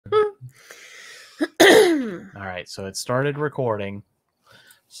All right, so it started recording.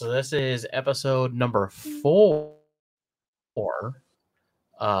 So this is episode number 4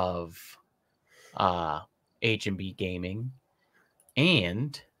 of H&B Gaming.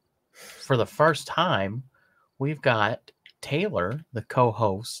 And for the first time, we've got Taylor, the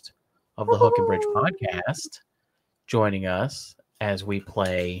co-host of the Hook and Bridge podcast, joining us as we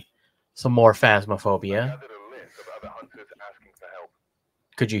play some more Phasmophobia.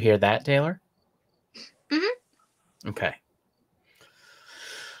 Could you hear that, Taylor? Mm-hmm. Okay.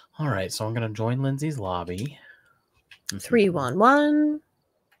 All right, so I'm going to join Lindsay's lobby. 311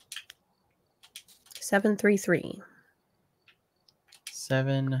 733.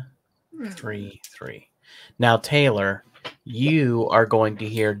 733. Now, Taylor, you are going to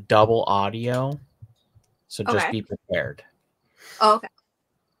hear double audio, so just be prepared. Oh, okay.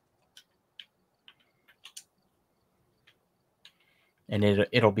 And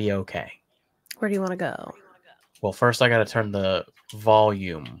it'll be okay. Where do you want to go? Well, first I got to turn the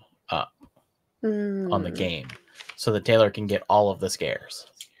volume up on the game so that Taylor can get all of the scares.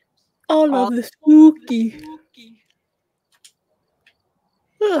 All of the spooky.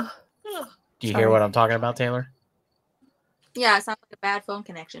 Do you hear what I'm talking about, Taylor? Yeah, it sounds like a bad phone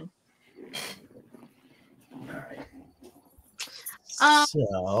connection. All right.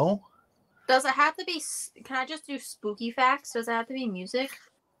 So, does it have to be? Can I just do spooky facts? Does it have to be music?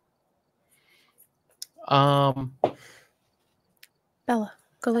 Bella,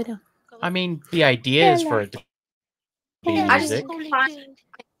 go lay down. I mean, the idea is for it to be music. I just find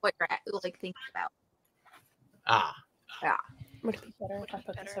what you're thinking about. Yeah. Would it be better if I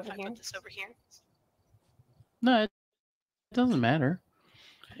put this over here? No, it doesn't matter.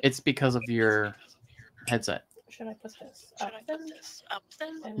 It's because of your headset. Should I put this up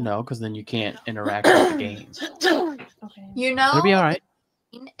then? No, because then you can't interact with the game. Okay. You know, It'll be all right.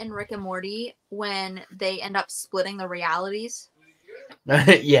 In Rick and Morty, when they end up splitting the realities.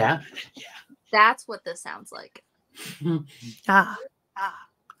 Yeah. That's what this sounds like.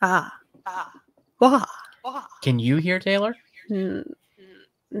 Wah. Can you hear Taylor?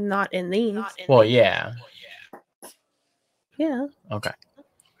 Not in these. Well, yeah. Yeah. Okay.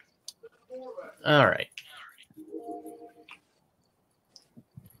 All right.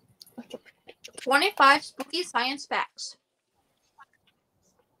 25 spooky science facts.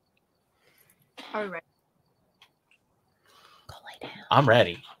 Are we ready? Go lay down. I'm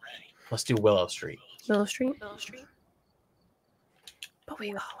ready. Let's do Willow Street. Willow Street? But we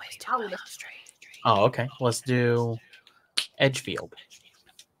always do Willow Street. Oh, okay. Let's do Edgefield.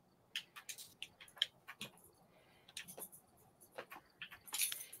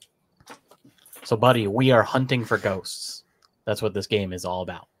 So, buddy, we are hunting for ghosts. That's what this game is all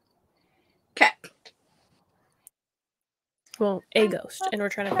about. Okay. Well, a ghost, and we're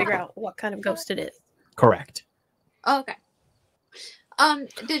trying to figure out what kind of ghost it is. Correct. Okay.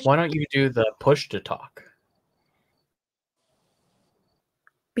 Why don't you do the push to talk?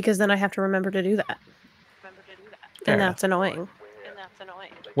 Because then I have to remember to do that. Fair And enough. that's annoying.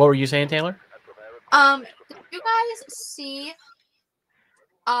 What were you saying, Taylor? Did you guys see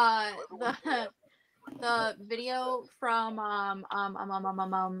the video from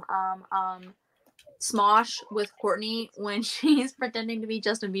Smosh with Courtney when she's pretending to be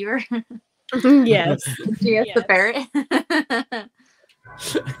Justin Bieber? Yes. She has the parrot.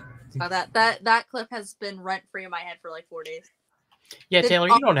 So that clip has been rent free in my head for like 4 days. Yeah, Taylor,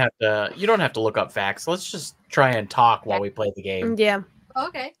 you don't have to look up facts. Let's just try and talk while we play the game. Yeah.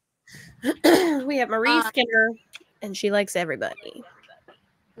 Okay. We have Marie Skinner, and she likes everybody.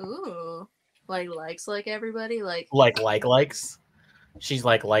 Ooh. Likes everybody? Likes. She's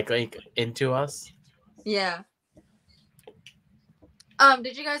like into us. Yeah.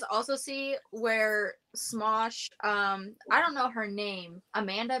 Did you guys also see where Smosh, I don't know her name,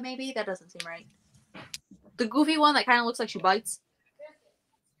 Amanda maybe? That doesn't seem right. The goofy one that kind of looks like she bites.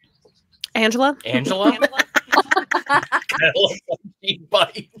 Angela? She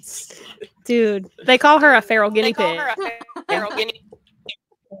bites. Dude, they call her a feral guinea pig.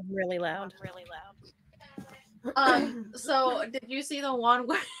 Really loud. So did you see the one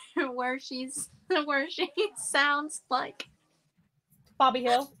where she sounds like Bobby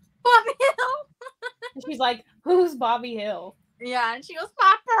Hill? Bobby Hill? And she's like, who's Bobby Hill? Yeah, and she goes,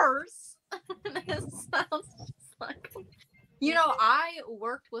 my purse. And it sounds just like... You know, I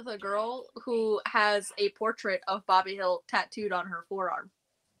worked with a girl who has a portrait of Bobby Hill tattooed on her forearm.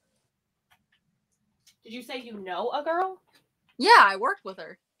 Did you say you know a girl? Yeah, I worked with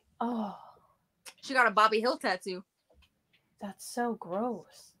her. Oh. She got a Bobby Hill tattoo. That's so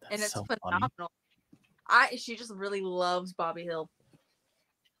gross. And it's so phenomenal. She just really loves Bobby Hill.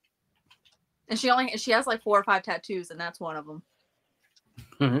 And she has like 4 or 5 tattoos, and that's one of them.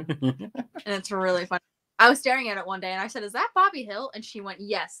 And it's really funny. I was staring at it one day, and I said, "Is that Bobby Hill?" And she went,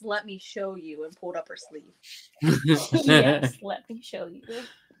 "Yes, let me show you," and pulled up her sleeve. Yes, let me show you.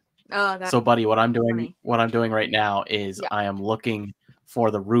 Oh, that's So, buddy, what I'm funny. doing right now is Yeah. I am looking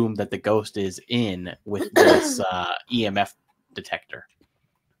for the room that the ghost is in with this EMF detector.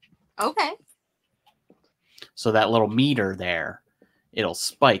 Okay. So that little meter there, it'll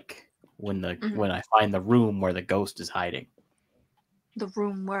spike when Mhm. I find the room where the ghost is hiding. The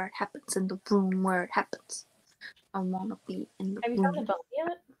room where it happens, in the room where it happens. I wanna be in the Have you found the room. bone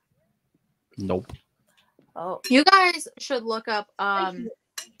yet? Nope. Oh. You guys should look up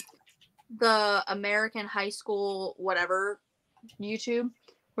the American high school whatever YouTube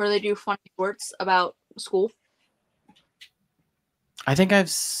where they do funny shorts about school. I think I've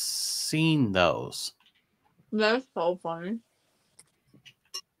seen those. That's so funny.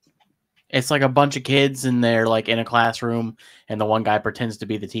 It's like a bunch of kids and they're like in a classroom and the one guy pretends to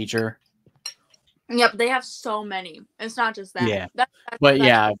be the teacher. Yep, they have so many. It's not just that. Yeah. That's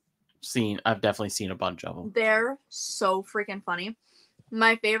Yeah, I've definitely seen a bunch of them. They're so freaking funny.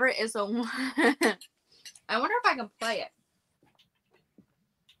 My favorite is the one. I wonder if I can play it.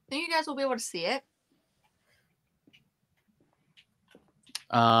 Think you guys will be able to see it?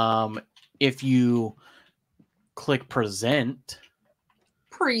 If you click present.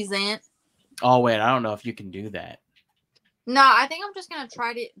 Present. Oh wait, I don't know if you can do that. No, I think I'm just gonna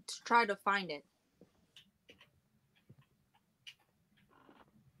try to find it.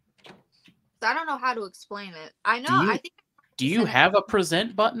 I don't know how to explain it. I know. Do you have a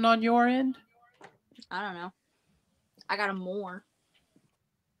present button on your end? I don't know. I got a more.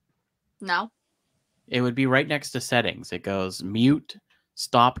 No. It would be right next to settings. It goes mute,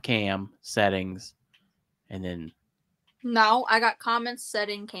 stop cam, settings, and then. No, I got comments,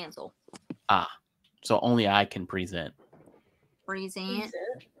 setting, cancel. So only I can present. Present.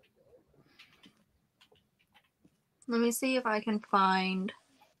 Let me see if I can find.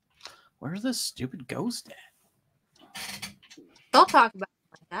 Where's this stupid ghost at? Don't talk about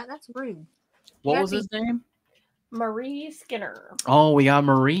it like that. That's rude. What was his name? Marie Skinner. Oh, we got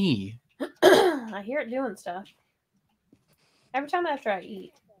Marie. I hear it doing stuff. Every time after I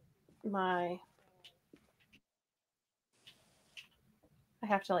eat, I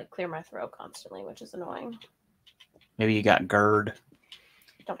have to like clear my throat constantly, which is annoying. Maybe you got GERD.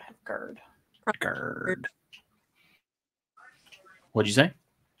 I don't have GERD. GERD. What'd you say?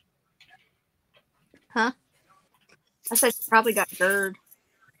 Huh? I said you probably got GERD.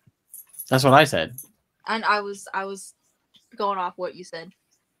 That's what I said. And I was going off what you said.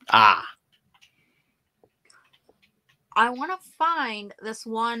 Ah. I want to find this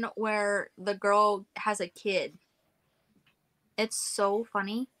one where the girl has a kid. It's so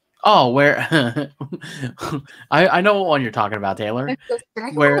funny. Oh, where? I know what one you're talking about, Taylor. Did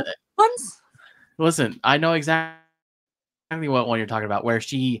I go Where? once? Listen, I know exactly what one you're talking about. Where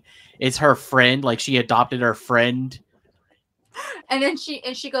it's her friend, like she adopted her friend, and then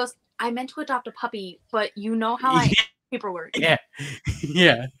she goes, "I meant to adopt a puppy, but you know how I paperwork." Yeah,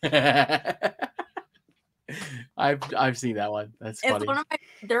 yeah. I've seen that one. That's funny.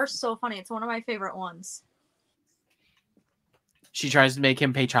 They're so funny. It's one of my favorite ones. She tries to make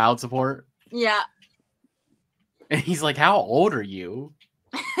him pay child support. Yeah. And he's like, "How old are you?"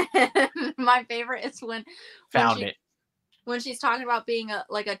 My favorite is when she's talking about being a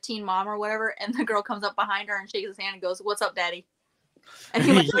teen mom or whatever, and the girl comes up behind her and shakes his hand and goes, "What's up, daddy?" And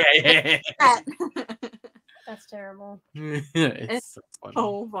he went, yeah. That's terrible. It's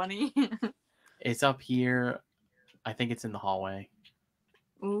so funny. It's up here. I think it's in the hallway.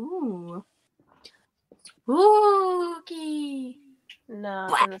 Ooh. Spooky. No,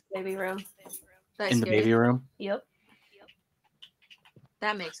 it's in the baby room. That's in the scary. baby room? Yep.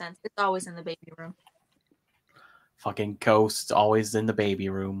 That makes sense. It's always in the baby room. Fucking ghosts always in the baby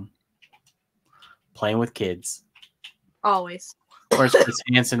room. Playing with kids. Always. Where's Chris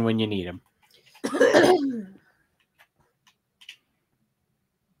Hansen when you need him?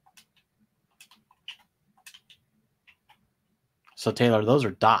 So, Taylor, those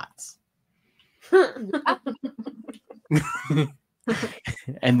are dots.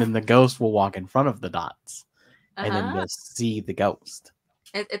 And then the ghost will walk in front of the dots. And then you'll see the ghost.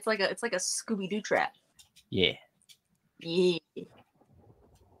 It's like a Scooby-Doo trap. Yeah. Yeah.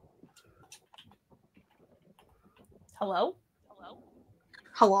 Hello?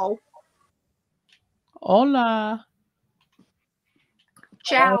 Hello. Hola.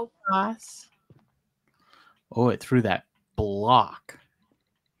 Ciao. Oh, it threw that block.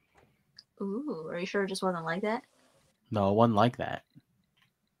 Ooh, are you sure it just wasn't like that? No, it wasn't like that.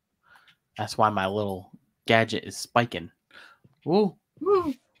 That's why my little gadget is spiking. Ooh.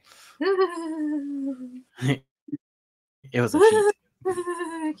 Woo. It was a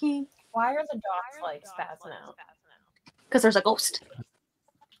cheat. Why are the dogs like spazzing out? Because there's a ghost.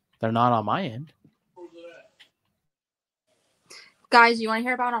 They're not on my end. Guys, you want to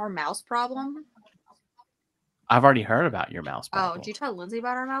hear about our mouse problem? I've already heard about your mouse Oh, problem. did you tell Lindsay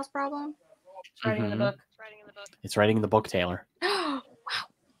about our mouse problem? It's writing in the book. It's writing in the book, Taylor. Wow.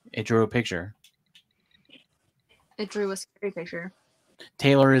 It drew a picture. It drew a scary picture.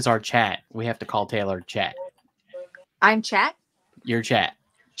 Taylor is our chat. We have to call Taylor chat. I'm chat. Your chat.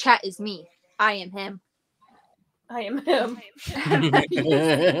 Chat is me. I am him. I am him.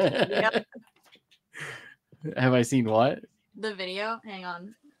 Have I seen what? The video? Hang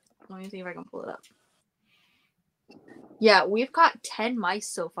on. Let me see if I can pull it up. Yeah, we've got 10 mice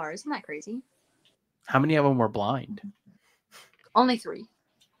so far. Isn't that crazy? How many of them were blind? Only 3.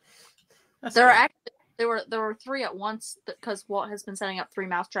 That's There are good. actually there were 3 at once because Walt has been setting up 3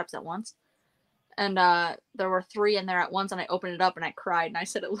 mouse traps at once. And there were 3 in there at once, and I opened it up and I cried and I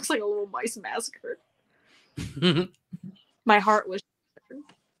said it looks like a little mice massacre. My heart was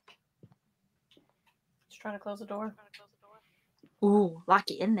Just trying to close the door. ooh, lock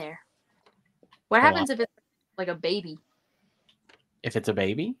it in there. What Hold happens if it's like a baby? If it's a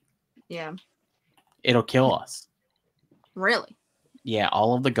baby, Yeah. it'll kill us. Really? Yeah,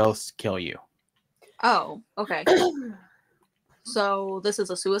 all of the ghosts kill you. Oh, okay. So this is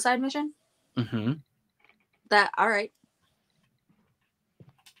a suicide mission? Mm-hmm. All right.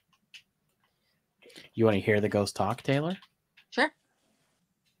 You want to hear the ghost talk, Taylor? Sure.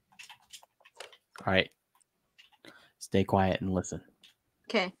 All right. Stay quiet and listen.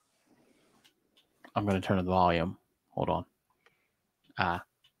 Okay. I'm going to turn the volume. Hold on.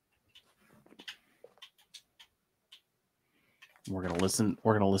 We're going to listen.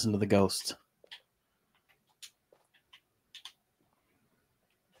 We're going to listen to the ghost.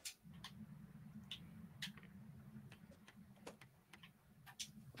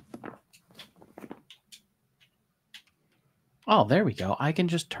 Oh, there we go. I can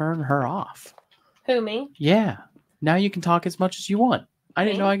just turn her off. Who, me? Yeah. Now you can talk as much as you want. I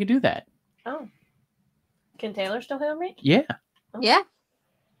didn't Me? know I could do that. Oh. Can Taylor still hear me? Yeah. Oh. Yeah.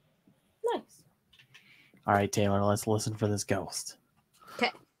 Nice. All right, Taylor, let's listen for this ghost.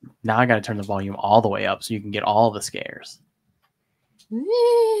 Okay. Now I got to turn the volume all the way up so you can get all the scares.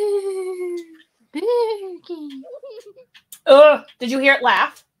 Ugh! Did you hear it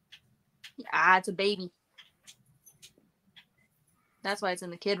laugh? Ah, it's a baby. That's why it's in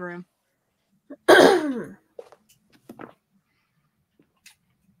the kid room.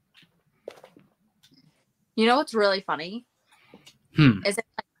 You know what's really funny? Is it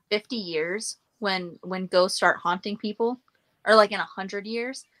like 50 years when ghosts start haunting people, or like in 100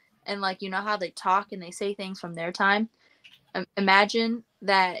 years, and like you know how they talk and they say things from their time. Imagine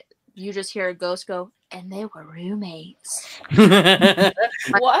that you just hear a ghost go, and they were roommates.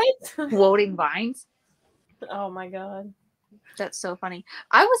 What? Quoting Vines. Oh my god. That's so funny.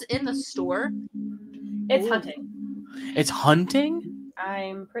 I was in the store. It's Ooh. hunting. It's hunting?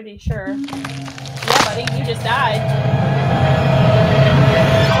 I'm pretty sure. Yeah, buddy, you just died.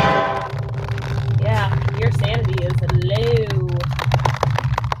 Yeah, your sanity is low.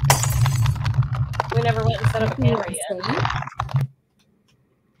 We never went and set up a camera yet.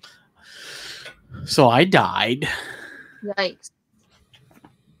 So I died. Yikes.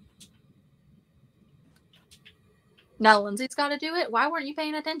 Now Lindsay's got to do it. Why weren't you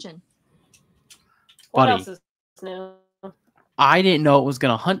paying attention? What Buddy. else is new? I didn't know it was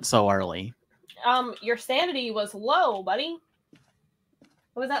going to hunt so early. Your sanity was low, buddy. It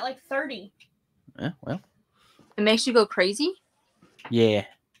was at like 30. Well. It makes you go crazy? Yeah.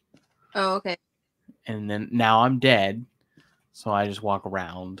 Oh, okay. And then now I'm dead. So I just walk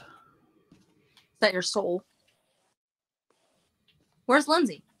around. Is that your soul? Where's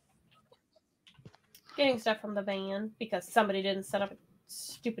Lindsay? Getting stuff from the van because somebody didn't set up a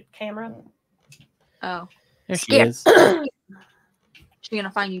stupid camera. Oh. There she Scared. is. She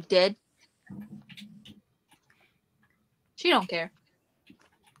gonna find you dead? She don't care.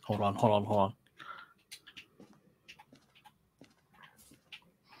 Hold on.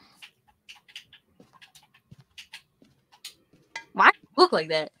 Why do you look like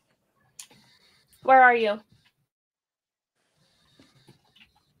that? Where are you?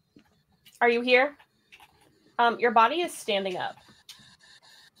 Are you here? Your body is standing up.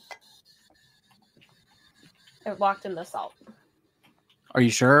 It walked in the salt. Are you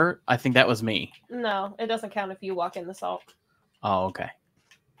sure? I think that was me. No, it doesn't count if you walk in the salt. Oh, okay.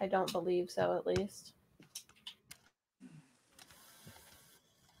 I don't believe so, at least.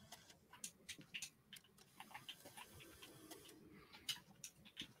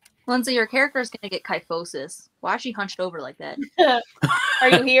 Lindsay, your character is gonna get kyphosis. Why is she hunched over like that? Are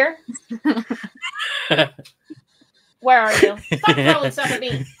you here? Where are you? Stop throwing stuff at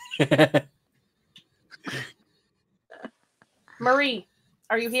me. Marie,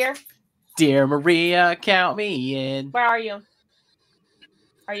 are you here? Dear Maria, count me in. Where are you?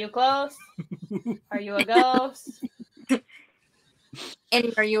 Are you close? Are you a ghost?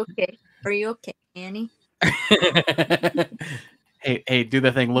 Annie, are you okay? Are you okay, Annie? Hey, do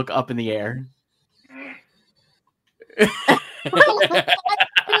the thing. Look up in the air. Where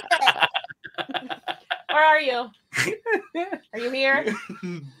are you? Are you here?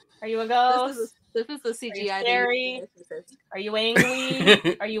 Are you a ghost? This is the CGI. Are you scary? Are you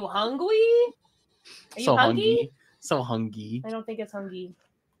angry? Are you hungry? Are you So hungry? hungry. So hungry. I don't think it's hungry.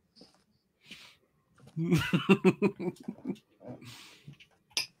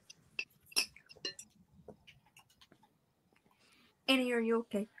 Annie, are you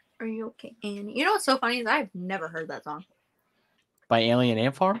okay? Are you okay, Annie? You know what's so funny is I've never heard that song. By Alien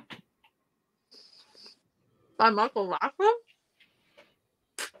Ant Farm? By Michael Laughlin?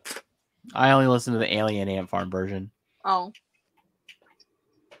 I only listen to the Alien Ant Farm version. Oh.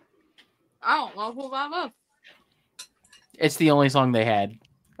 I don't know who that is. It's the only song they had.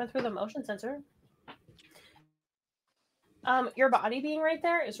 Went through the motion sensor. Your body being right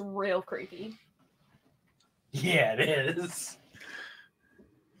there is real creepy. Yeah, it is.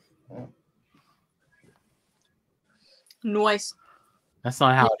 Noise. That's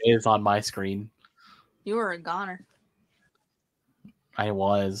not how it is on my screen. You were a goner. I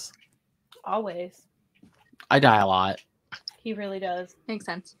was. Always. I die a lot. He really does. Makes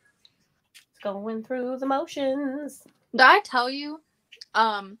sense. It's going through the motions. Did I tell you,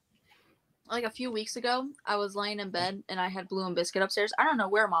 like a few weeks ago, I was laying in bed and I had Blue and Biscuit upstairs. I don't know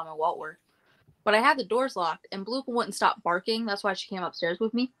where Mom and Walt were, but I had the doors locked and Blue wouldn't stop barking. That's why she came upstairs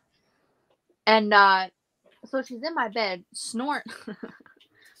with me. And so she's in my bed, snoring.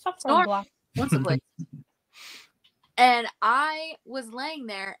 Snort. Once a place. And I was laying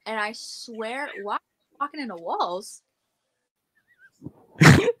there, and I swear, why am I walking into walls?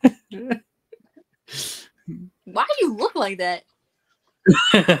 Why do you look like that?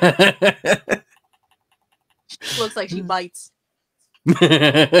 She looks like she bites. It's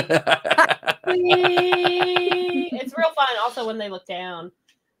real fun. Also, when they look down,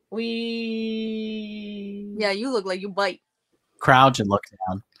 Yeah, you look like you bite. Crouch and look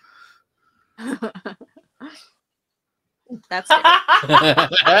down. That's it.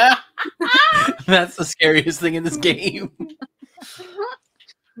 That's the scariest thing in this game.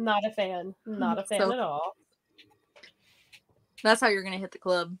 Not a fan. Not a fan at all. That's how you're gonna hit the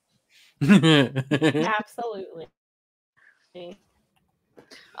club. Absolutely.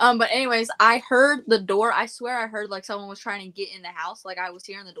 But anyways, I heard the door. I swear I heard like someone was trying to get in the house. Like I was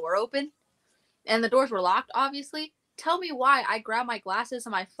hearing the door open. And the doors were locked, obviously. Tell me why I grabbed my glasses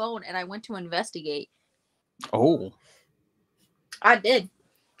and my phone and I went to investigate. Oh. I did.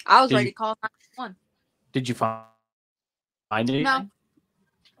 I was ready to call 911. Did you find it?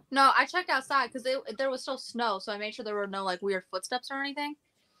 No, I checked outside because there was still snow, so I made sure there were no like weird footsteps or anything.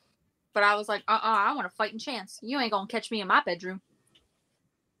 But I was like, I want a fighting chance. You ain't gonna catch me in my bedroom.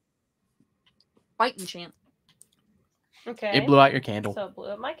 Fighting chance. Okay. It blew out your candle. So it blew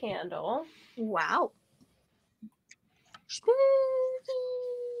up my candle. Wow. It's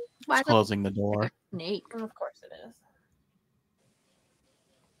closing the door. Snake. Of course it is.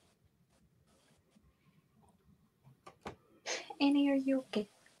 Annie, are you okay?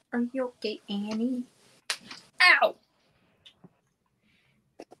 Are you okay, Annie? Ow!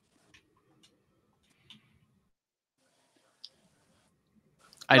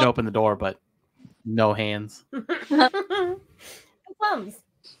 I'd open the door, but no hands. Plums.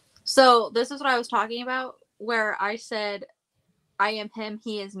 So this is what I was talking about, where I said, I am him,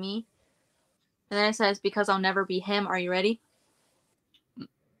 he is me. And then it says, because I'll never be him. Are you ready?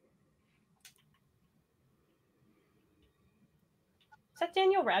 Is that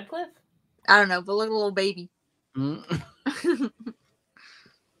Daniel Radcliffe? I don't know, but look at the little baby. Mm.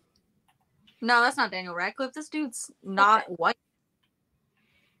 No, that's not Daniel Radcliffe. This dude's not white.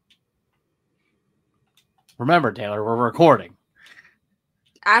 Remember, Taylor, we're recording.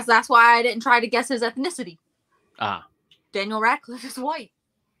 That's why I didn't try to guess his ethnicity. Ah. Daniel Radcliffe is white.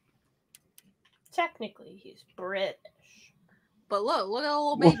 Technically, he's British. But look at the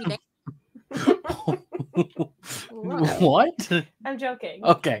little baby. What? I'm joking.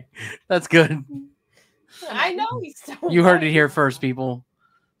 Okay, that's good. I know he's so You heard white. it here first, people.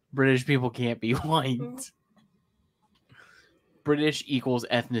 British people can't be white. British equals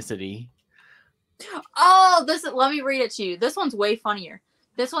ethnicity. Oh, let me read it to you. This one's way funnier.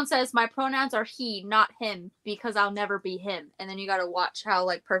 This one says, my pronouns are he, not him, because I'll never be him. And then you gotta watch how,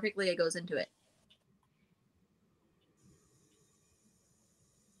 like, perfectly it goes into it.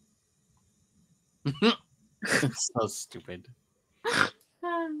 It's so stupid.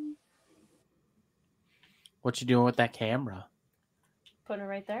 What you doing with that camera? Put it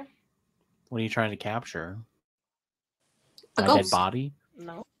right there. What are you trying to capture? A My ghost. dead body?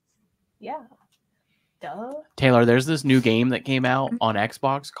 No. Yeah. Duh. Taylor, there's this new game that came out on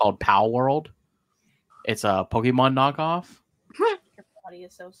Xbox called Pal World. It's a Pokemon knockoff. Your body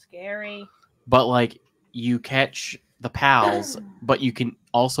is so scary. But like you catch the pals, but you can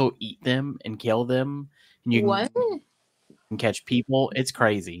also eat them and kill them. And you What? can catch people. It's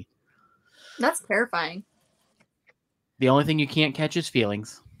crazy. That's terrifying. The only thing you can't catch is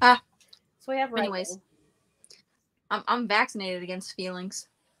feelings. So we have Anyways. I'm vaccinated against feelings.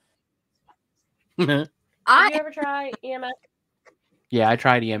 Did you ever try EMF? Yeah, I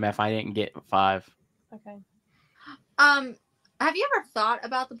tried EMF. I didn't get 5. Okay. Have you ever thought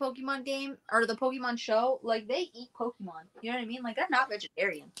about the Pokemon game or the Pokemon show? Like, they eat Pokemon. You know what I mean? Like, they're not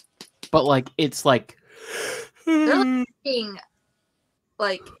vegetarian. But like it's like They're like eating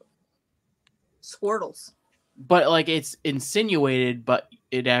like Squirtles. but like it's insinuated, but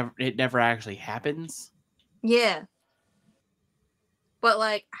it never actually happens. Yeah. But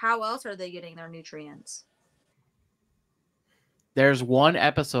like, how else are they getting their nutrients? There's one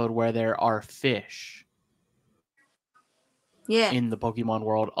episode where there are fish in the Pokemon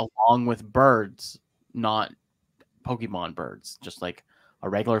world along with birds, not Pokemon birds, just like a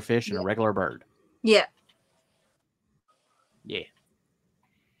regular fish and a regular bird. Yeah. Yeah.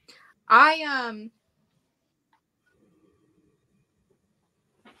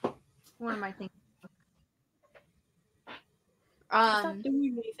 What am I thinking? It's not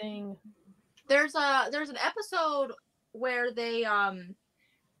doing anything. There's an episode where they are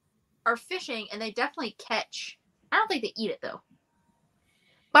fishing and they definitely catch. I don't think they eat it though.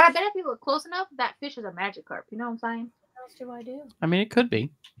 But I bet if you look close enough, that fish is a Magikarp. You know what I'm saying? What else do I do? I mean, it could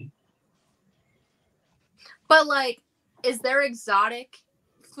be. But like, is there exotic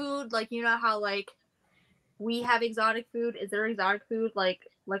food? Like, you know how like we have exotic food? Is there exotic food like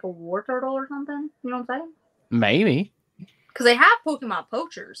a war turtle or something? You know what I'm saying? Maybe. Because they have Pokemon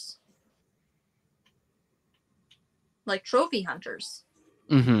poachers. Like trophy hunters.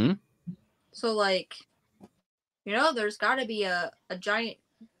 Mm-hmm. So like, you know, there's got to be a giant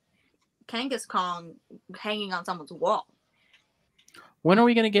Kangaskong hanging on someone's wall. When are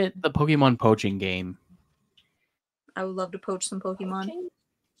we going to get the Pokemon poaching game? I would love to poach some Pokemon.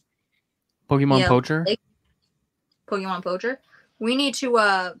 Pokemon Poacher? Like, Pokemon Poacher. We need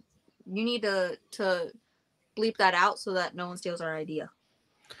to you need to bleep that out so that no one steals our idea.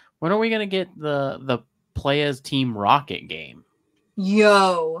 When are we going to get the Play as Team Rocket game?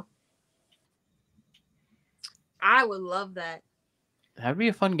 Yo. I would love that. That'd be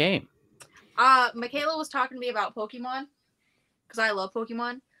a fun game. Michaela was talking to me about Pokemon because I love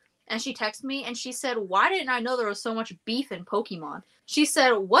Pokemon, and she texted me and she said, "Why didn't I know there was so much beef in Pokemon?" She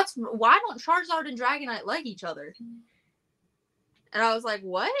said, why don't Charizard and Dragonite like each other?" And I was like,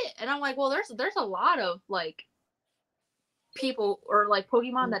 "What?" And I'm like, "Well, there's a lot of like people or like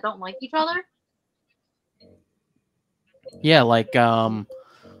Pokemon that don't like each other." Yeah, like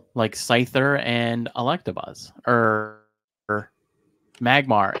Scyther and Electabuzz, or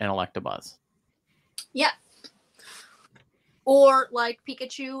Magmar and Electabuzz. Yeah. Or like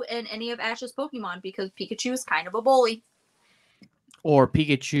Pikachu and any of Ash's Pokemon, because Pikachu is kind of a bully. Or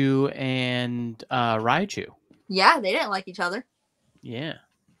Pikachu and Raichu. Yeah, they didn't like each other. Yeah.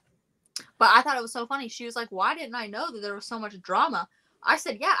 But I thought it was so funny. She was like, "Why didn't I know that there was so much drama?" I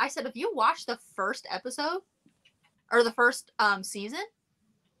said, "Yeah." I said, if you watch the first episode or the first season,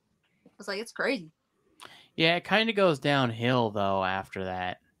 I was like, it's crazy. Yeah, it kind of goes downhill though after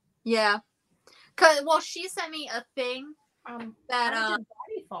that. Yeah. Well, she sent me a thing that how did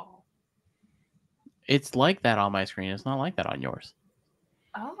body fall? It's like that on my screen. It's not like that on yours.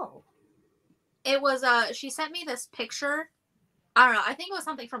 Oh. It was she sent me this picture. I don't know. I think it was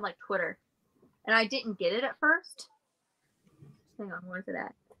something from like Twitter. And I didn't get it at first. Hang on, where's it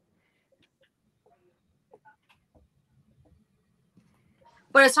at?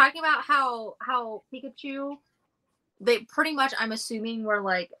 But it's talking about how Pikachu, they pretty much, I'm assuming, were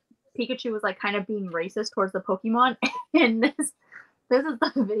like Pikachu was like kind of being racist towards the Pokemon. And this is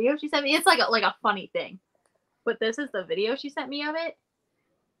the video she sent me. It's like a funny thing. But this is the video she sent me of it.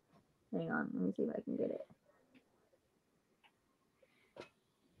 Hang on, let me see if I can get it.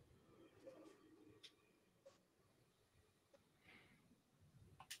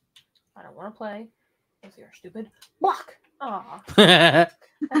 I don't want to play. Because you're stupid. Block! Aw.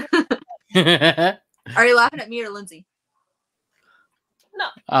 Are you laughing at me or Lindsay? No.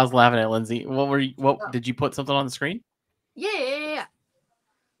 I was laughing at Lindsay. What did you put something on the screen? Yeah.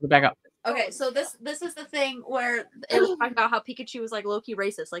 Put it back up. Okay, so this is the thing where it was talking about how Pikachu was like low-key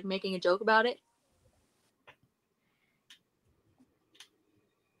racist, like making a joke about it.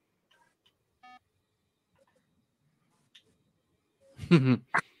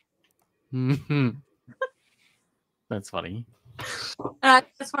 That's funny.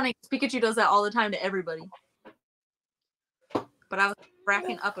 It's funny because Pikachu does that all the time to everybody. But I was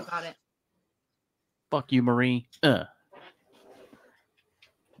cracking up about it. Fuck you, Marie. That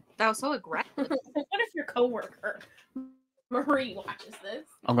was so aggressive. What if your coworker Marie watches this?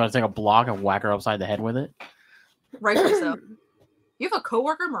 I'm gonna take a block and whack her upside the head with it. Rightfully so. You have a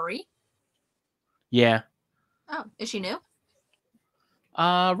coworker, Marie? Yeah. Oh, is she new?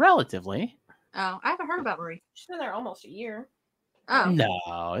 Relatively. Oh, I haven't heard about Marie. She's been there almost a year. Oh.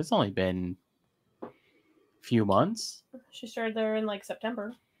 No, it's only been a few months. She started there in like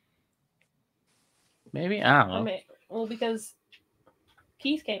September. Maybe? I don't know. I mean, well, because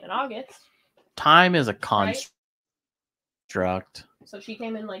Keith came in August. Time is a construct. So she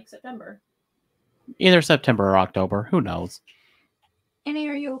came in like September. Either September or October. Who knows? Annie,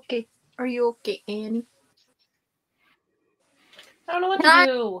 are you okay? Are you okay, Annie? I don't know what to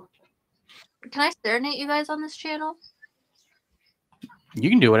do. Can I serenade you guys on this channel? You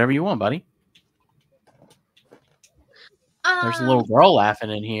can do whatever you want, buddy. There's a little girl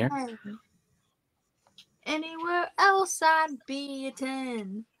laughing in here. Anywhere else I'd be a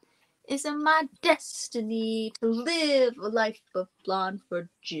 10. Isn't my destiny to live a life of blonde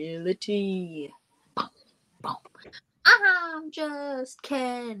fragility? Boom, boom. I'm just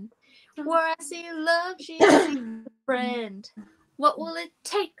Ken. Where I see love, she's a friend. What will it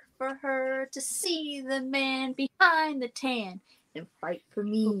take for her to see the man behind the tan and fight for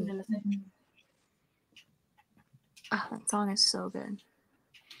me? Oh, that song is so good.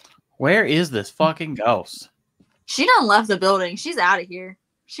 Where is this fucking ghost? She done left the building. She's out of here.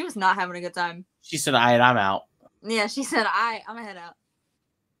 She was not having a good time. She said, I'm out. Yeah, she said, I'm gonna head out.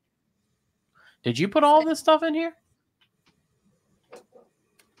 Did you put all this stuff in here?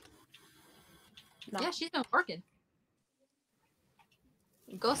 No. Yeah, she's been working.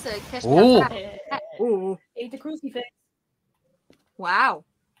 Go say, catch Ooh. Ooh. Ate the crucifix. Wow.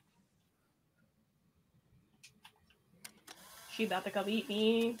 She about to come eat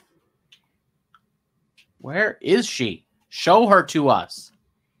me. Where is she? Show her to us.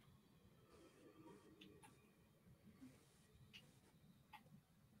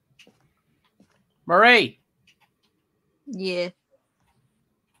 Marie. Yeah.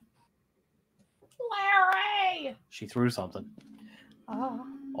 Larry! She threw something. Oh.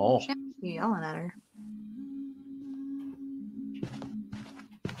 Oh. You yelling at her.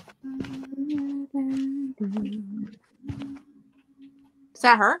 Is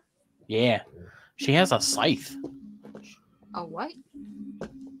that her? Yeah. She has a scythe. A what?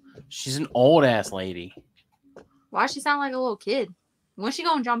 She's an old ass lady. Why does she sound like a little kid? When's she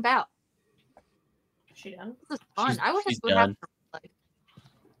gonna jump out? She done? This is fun. I wish this would done. happen in real life.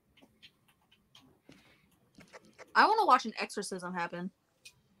 I want to watch an exorcism happen.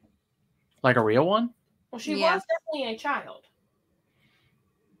 Like a real one? Well, she Yeah. was definitely a child.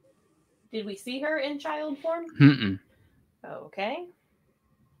 Did we see her in child form? Mm-mm. Okay.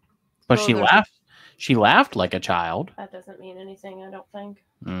 But Oh, she there's- laughed. She laughed like a child. That doesn't mean anything, I don't think.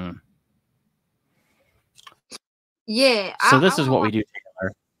 Mm. Yeah. So this is what we do,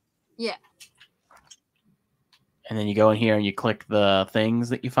 Taylor. Yeah. And then you go in here and you click the things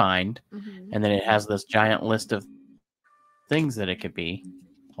that you find. Mm-hmm. And then it has this giant list of things that it could be.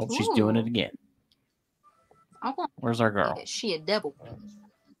 Oh, she's doing it Ooh. again. I want. Where's our girl? Is she a devil?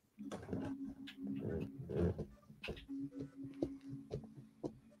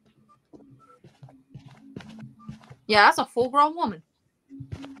 Yeah, that's a full-grown woman.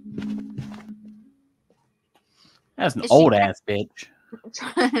 That's an Is she- old ass bitch.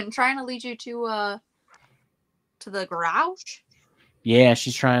 Trying to lead you to the garage? Yeah,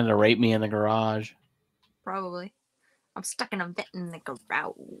 she's trying to rape me in the garage. Probably. I'm stuck in a vent in the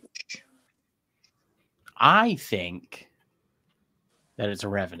garage. I think that it's a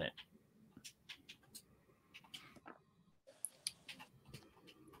revenant.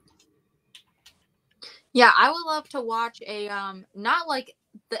 Yeah, I would love to watch a not like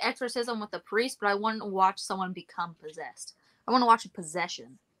the exorcism with the priest, but I want to watch someone become possessed. I want to watch a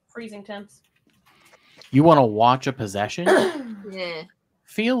possession. Freezing temps. You want to watch a possession? Yeah.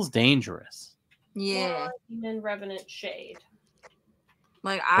 Feels dangerous. Yeah. Or even Revenant Shade.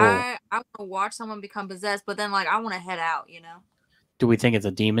 Like Oh. I want to watch someone become possessed, but then like I want to head out. You know. Do we think it's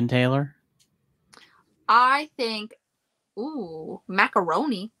a demon, Taylor? I think, ooh,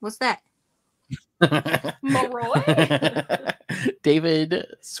 macaroni. What's that? Maroy? David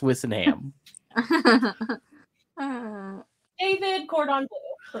Swiss and ham. David Cordon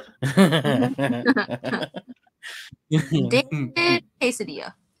Bleu. David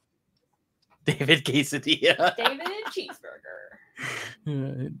quesadilla. David quesadilla. David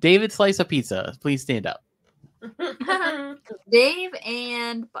cheeseburger. David slice of pizza. Please stand up. Dave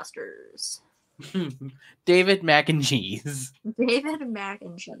and Buster's. David mac and cheese. David mac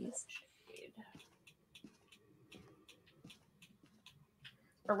and cheese.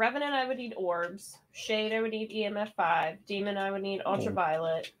 For Revenant, I would need orbs. Shade, I would need EMF 5. Demon, I would need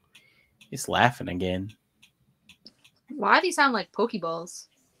ultraviolet. He's laughing again. Why do these sound like Pokeballs?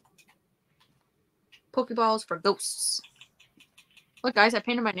 Pokeballs for ghosts. Look, guys, I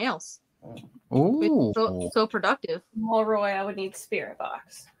painted my nails. Ooh. So productive. Molroy, I would need Spirit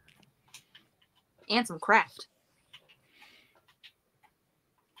Box. And some craft.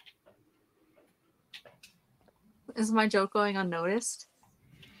 Is my joke going unnoticed?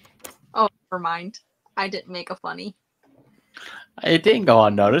 Oh, never mind. I didn't make a funny. It didn't go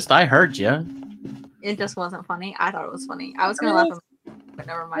unnoticed. I heard you. It just wasn't funny. I thought it was funny. I was gonna laugh, but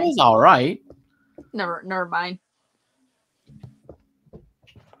never It mind. was all right. Never mind.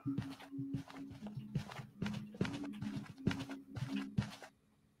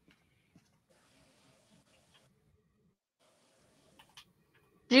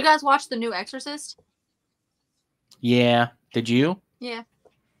 Did you guys watch the new Exorcist? Yeah. Did you? Yeah.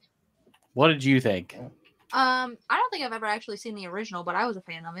 What did you think? I don't think I've ever actually seen the original, but I was a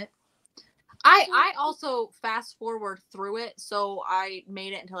fan of it. I also fast forward through it, so I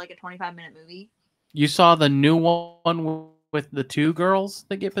made it into like a 25-minute movie. You saw the new one with the two girls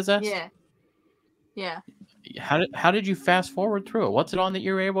that get possessed? Yeah. Yeah. How did you fast forward through it? What's it on that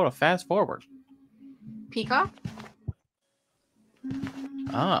you were able to fast forward? Peacock?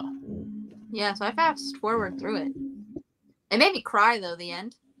 Oh. Yeah, so I fast forward through it. It made me cry though, the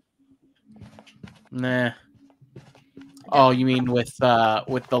end. Nah. Oh, you mean with the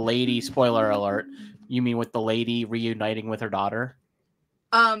lady, spoiler alert, you mean with the lady reuniting with her daughter?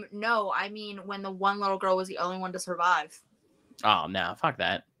 No, I mean when the one little girl was the only one to survive. Oh, no, fuck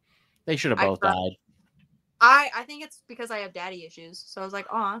that. They should have I both cried. died. I think it's because I have daddy issues. So I was like,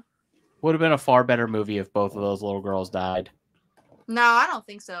 aw. Would have been a far better movie if both of those little girls died. No, I don't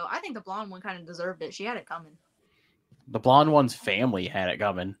think so. I think the blonde one kind of deserved it. She had it coming. The blonde one's family had it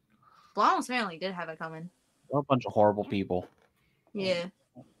coming. Blonde's family did have it coming. They're a bunch of horrible people. Yeah.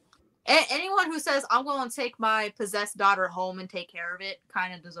 Anyone who says, I'm going to take my possessed daughter home and take care of it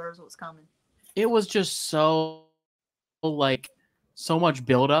kind of deserves what's coming. It was just so, like, so much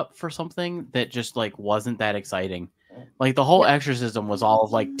build-up for something that just, like, wasn't that exciting. Like, the whole exorcism was all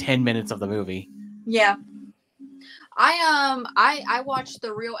of, like, 10 minutes of the movie. Yeah. I watched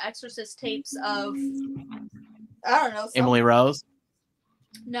the real Exorcist tapes of, I don't know. Emily Rose?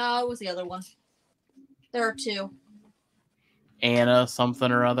 No, it was the other one. There are two. Anna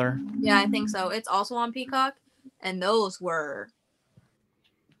something or other? Yeah, I think so. It's also on Peacock, and those were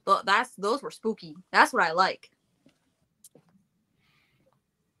spooky. That's what I like.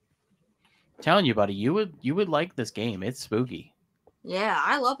 Telling you, buddy, you would like this game. It's spooky. Yeah,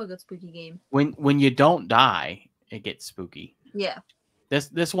 I love a good spooky game. When you don't die, it gets spooky. Yeah.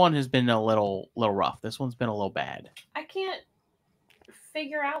 This one has been a little rough. This one's been a little bad. I can't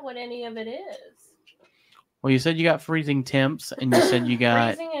figure out what any of it is. Well, you said you got freezing temps, and you said you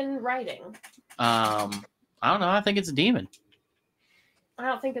got freezing and writing. I don't know. I think it's a demon. I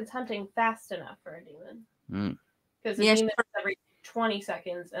don't think it's hunting fast enough for a demon. Because a Yeah, demon is every 20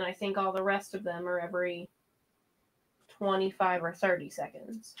 seconds, and I think all the rest of them are every 25 or 30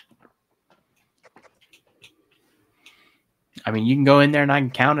 seconds. I mean, you can go in there and I can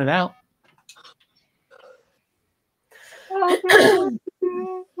count it out.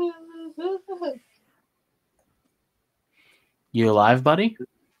 You alive, buddy?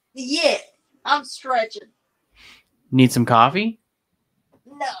 Yeah, I'm stretching. Need some coffee?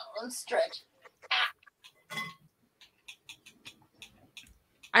 No, I'm stretching.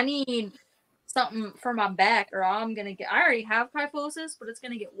 I need something for my back, or I'm gonna get. I already have kyphosis, but it's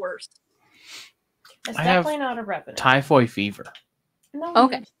gonna get worse. It's I have definitely not a Revenant. Typhoid fever. No.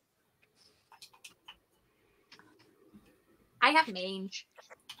 Okay. I have mange.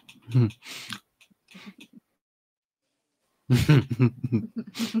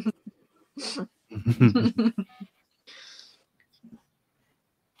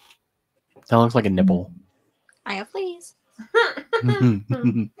 That looks like a nipple. I have fleas.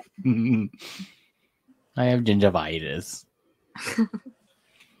 I have gingivitis.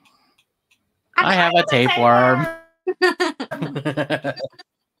 I I have a tapeworm.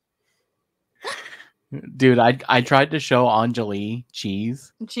 Dude, I tried to show Anjali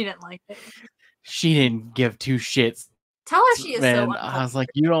cheese. She didn't like it. She didn't give two shits. Tell her she is so Man, I was like,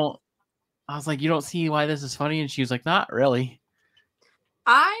 you don't see why this is funny, and she was like, not really.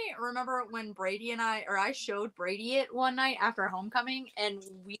 I remember when I showed Brady it one night after homecoming, and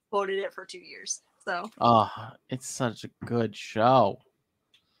we quoted it for 2 years. So Oh, it's such a good show.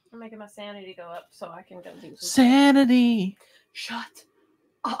 I'm making my sanity go up so I can go do some Sanity. Shut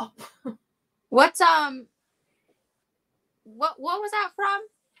up. what's what was that from?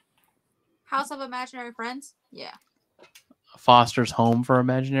 House of Imaginary Friends? Yeah, Foster's Home for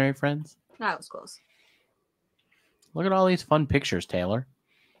Imaginary Friends. that was close. Look at all these fun pictures, Taylor.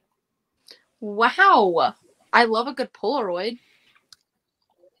 Wow, I love a good Polaroid.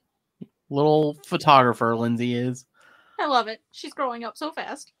 Little photographer Lindsay is. I love it. She's growing up so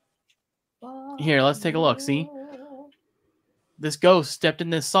fast. Here, let's take a look. See? This ghost stepped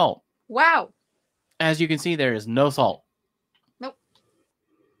in this salt. Wow. As you can see, there is no salt. Nope.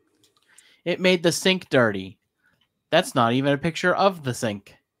 It made the sink dirty. That's not even a picture of the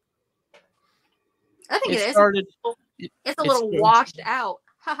sink. I think it is. It's a little washed out.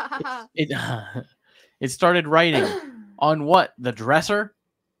 It started writing on what? The dresser?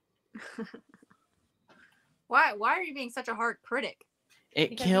 Why are you being such a hard critic?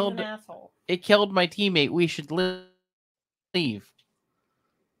 It Because he's killed an asshole. It killed my teammate. We should leave.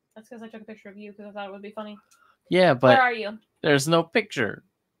 That's because I took a picture of you because I thought it would be funny. Yeah, but Where are you? there's no picture.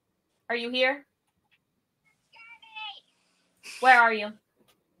 Are you here? Where are you?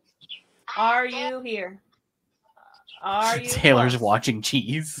 Are you here? Are you Taylor's close? watching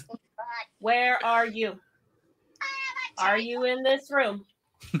cheese. Where are you? Are you in this room?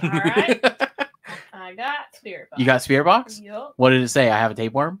 All right. I got spirit box. You got spirit box? Yup. What did it say? I have a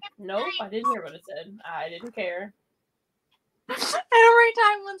tapeworm? Nope, I didn't hear what it said. I didn't care. Every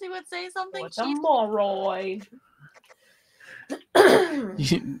time Lindsay would say something, What's a moroid?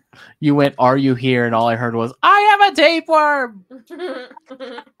 You went, are you here? And all I heard was, I have a tapeworm.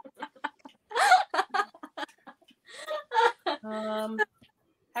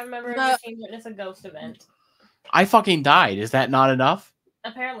 Have a member of your team witness a ghost event. I fucking died. Is that not enough?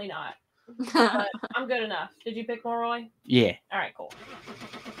 Apparently not. But I'm good enough. Did you pick Moroy? Yeah. All right, cool.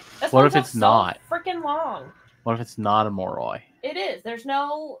 This What one if took it's not? Freaking long. What if it's not a Moroi? It is. There's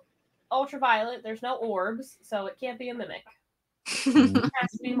no ultraviolet. There's no orbs, so it can't be a mimic. It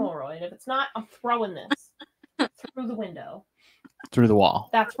has to be Moroy. And if it's not, I'm throwing this through the window. Through the wall.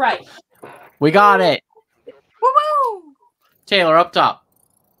 That's right. We got it. Woo-woo! Taylor, up top.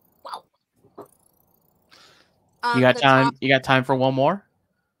 You got time? Top, You got time for one more?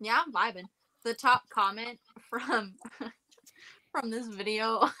 yeah, I'm vibing. The top comment from this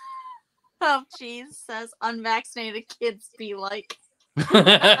video of cheese says, "Unvaccinated kids be like."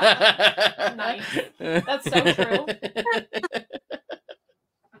 Nice. That's so true.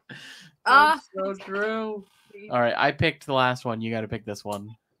 That's so true. All right, I picked the last one. You got to pick this one.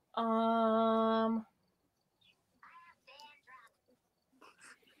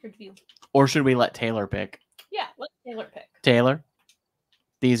 Review. Or should we let Taylor pick? Yeah, let Taylor pick. Taylor,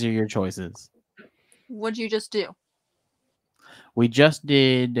 these are your choices. What'd you just do? We just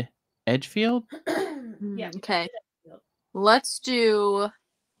did Edgefield. Yeah. Okay. Let's do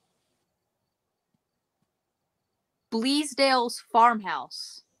Bleasdale's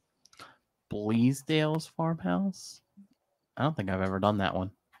farmhouse. Bleasdale's farmhouse? I don't think I've ever done that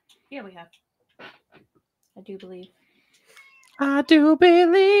one. Yeah, we have. I do believe. I do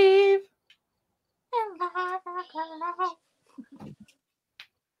believe.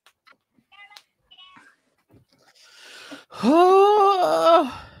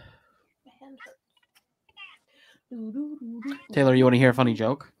 Taylor, you want to hear a funny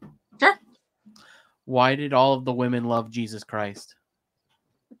joke? Sure. Why did all of the women love Jesus Christ?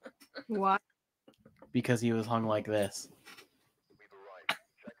 What? Because he was hung like this.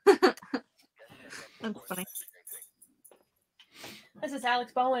 That's funny. This is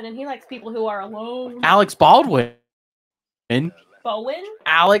Alex Bowen, and he likes people who are alone. Alex Baldwin. Bowen?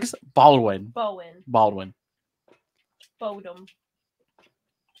 Alex Baldwin. Bowen. Baldwin. Bodum.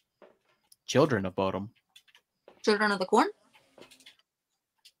 Children of Bodum. Children of the Corn?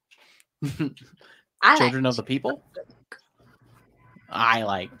 Children of the People? I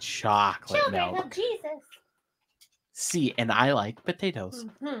like chocolate Children milk. of Jesus. See, and I like potatoes.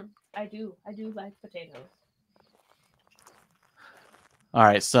 Mm-hmm. I do like potatoes. All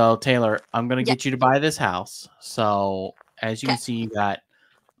right, so Taylor, I'm gonna get you to buy this house. So As you can see, you got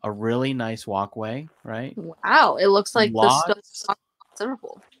a really nice walkway, right? Wow, it looks like the stuff is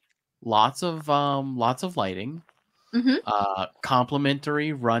considerable. Lots of lighting. Mm-hmm.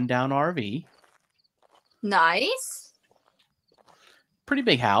 Complimentary rundown RV. Nice. Pretty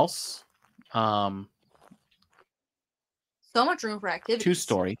big house. So much room for activities.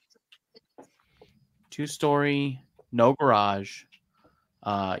 Two-story, no garage.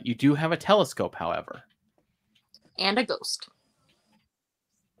 You do have a telescope, however. And a ghost.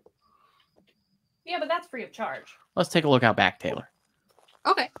 Yeah, but that's free of charge. Let's take a look out back, Taylor.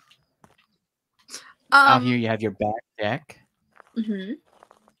 Okay. Out here, you have your back deck. Mm-hmm.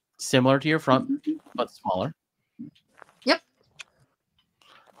 Similar to your front, but smaller. Yep.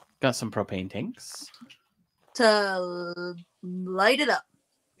 Got some propane tanks. To light it up.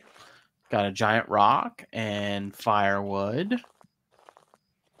 Got a giant rock and firewood.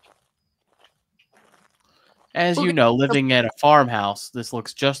 As you know, living at a farmhouse, this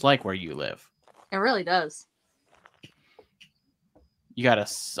looks just like where you live. It really does. You got a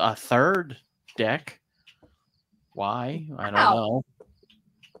third deck. Why? I don't know.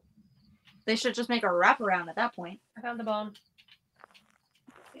 They should just make a wraparound at that point. I found the bone.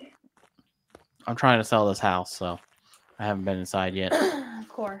 I'm trying to sell this house, so I haven't been inside yet. Of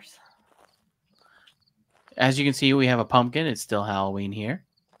course. As you can see, we have a pumpkin. It's still Halloween here.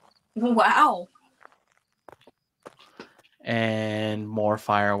 Wow. And more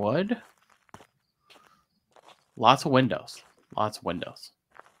firewood. Lots of windows. Lots of windows.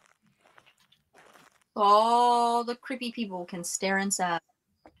 All the creepy people can stare inside.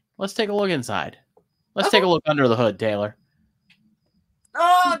 Let's take a look inside. Let's take a look under the hood, Taylor.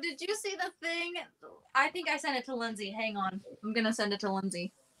 Oh, did you see the thing? I think I sent it to Lindsay. Hang on. I'm going to send it to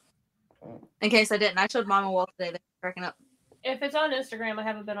Lindsay. In case I didn't. I showed Mama Wolf today. They're cracking up. If it's on Instagram, I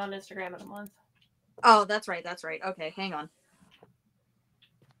haven't been on Instagram in a month. Oh, that's right. That's right. Okay, hang on.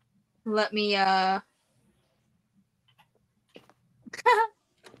 Let me,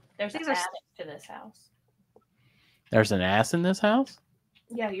 There's an attic to this house. There's an ass in this house?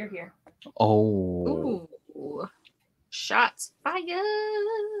 Yeah, you're here. Oh. Ooh. Shots fired.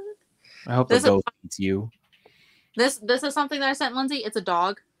 I hope the ghost eats you. This is something that I sent Lindsay. It's a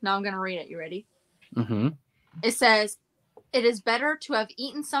dog. Now I'm going to read it. You ready? Mm-hmm. It says, "It is better to have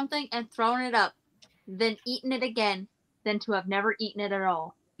eaten something and thrown it up than eaten it again than to have never eaten it at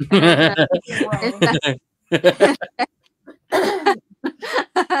all." In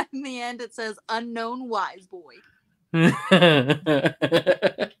the end, it says, "Unknown wise boy."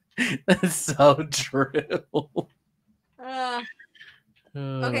 That's so true.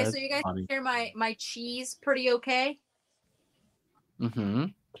 Okay, so you guys can hear my cheese pretty okay? Mm-hmm.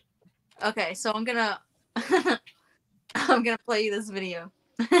 Okay, so I'm gonna play you this video.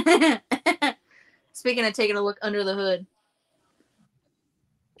 Speaking of taking a look under the hood.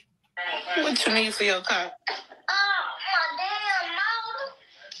 What you need for your car? My damn motor.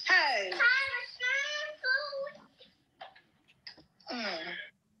 Hey.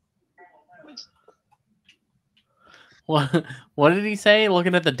 What did he say?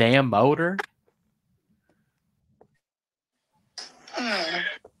 Looking at the damn motor?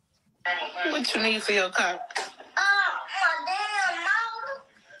 What you need for your car? My damn motor.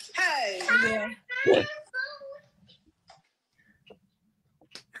 Hey.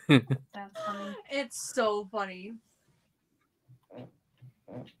 That's funny. It's so funny.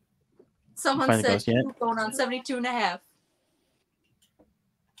 Someone said going on 72 and a half.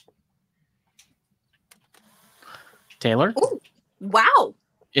 Taylor? Ooh, wow.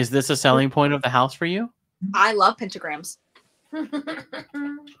 Is this a selling point of the house for you? I love pentagrams. Can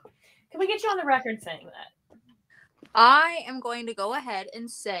we get you on the record saying that? I am going to go ahead and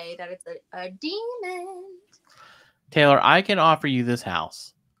say that it's a demon. Taylor, I can offer you this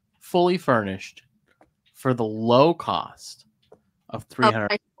house, fully furnished, for the low cost of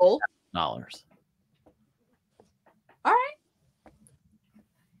 $300. All right.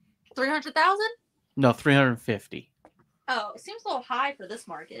 300,000? No, 350. Oh, it seems a little high for this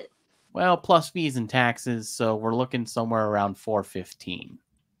market. Well, plus fees and taxes, so we're looking somewhere around 415.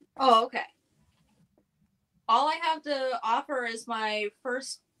 Oh, okay. All I have to offer is my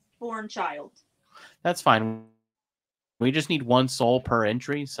firstborn child. That's fine. We just need one soul per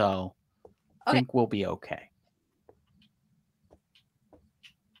entry, so I think we'll be okay.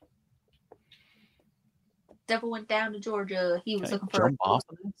 Devil went down to Georgia. He was looking for jump off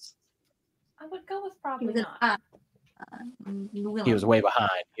of this? I would go with probably not. He was way behind.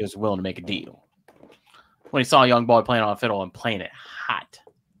 He was willing to make a deal. When he saw a young boy playing on a fiddle and playing it hot.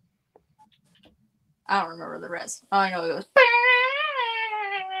 I don't remember the rest. All I know it goes.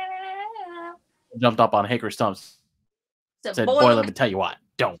 Jumped up on hickory stumps. Said, boy, let me tell you what.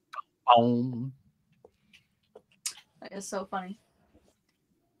 Don't. Boom. That is so funny.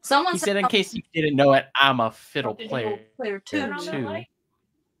 Someone He said, in case you didn't know it, I'm a fiddle did you player too. too.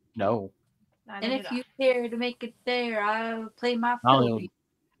 No. And if you care to make it there, I'll play my fiddle.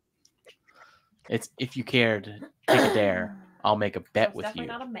 It's if you care to take a dare, I'll make a bet with you.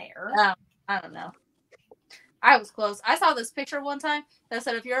 Not a mayor. I don't know. I was close. I saw this picture one time that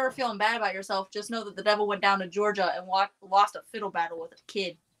said, if you're ever feeling bad about yourself, just know that the devil went down to Georgia and lost a fiddle battle with a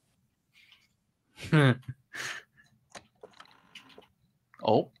kid.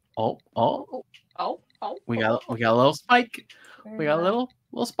 Oh. We got a little spike. We got a little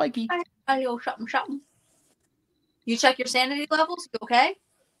spiky. Something. You check your sanity levels? You okay?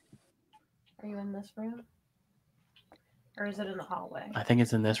 Are you in this room? Or is it in the hallway? I think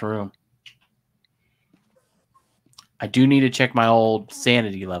it's in this room. I do need to check my old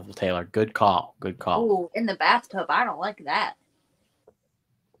sanity level, Taylor. Good call. Good call. Ooh, in the bathtub. I don't like that.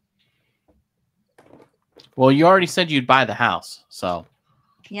 Well, you already said you'd buy the house, so.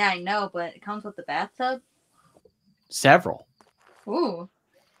 Yeah, I know, but it comes with the bathtub? Several. Ooh.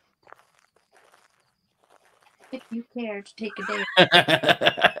 If you care to take a day.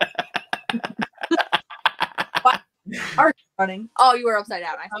 What? Are you running? Oh, you were upside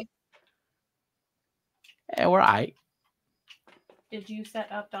down. I see. Yeah, we're all right. Did you set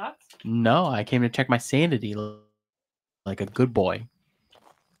up dots? No, I came to check my sanity like a good boy.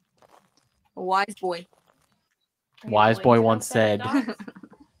 A wise boy. Wise boy once said,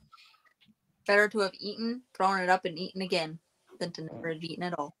 better to have eaten, thrown it up, and eaten again than to never have eaten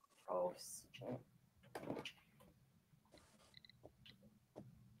at all. Gross.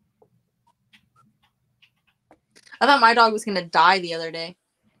 I thought my dog was going to die the other day.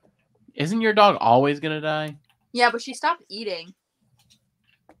 Isn't your dog always going to die? Yeah, but she stopped eating.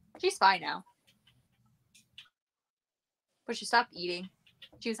 She's fine now. But she stopped eating.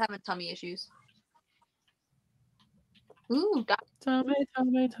 She was having tummy issues. Ooh, Tummy.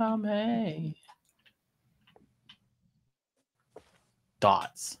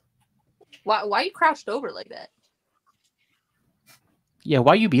 Dots. Why you crouched over like that? Yeah,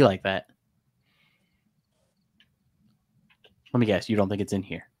 why you be like that? Let me guess, you don't think it's in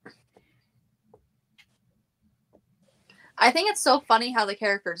here. I think it's so funny how the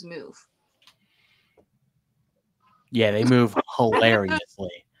characters move. Yeah, they move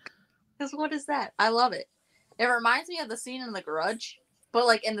hilariously. Because what is that? I love it. It reminds me of the scene in The Grudge, but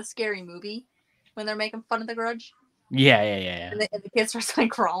like in the Scary Movie when they're making fun of The Grudge. Yeah. And the kids are like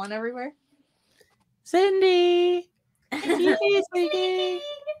crawling everywhere. Cindy! It's speaking!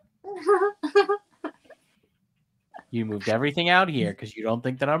 You moved everything out here because you don't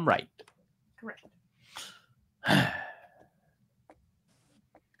think that I'm right. Correct.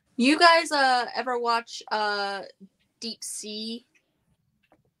 You guys ever watch deep sea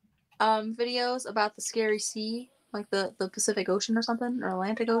videos about the scary sea? Like the Pacific Ocean or something? Or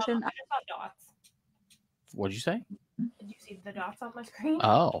Atlantic Ocean? I just saw dots. What'd you say? Did you see the dots on my screen?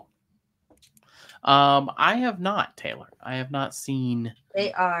 Oh. I have not, Taylor. I have not seen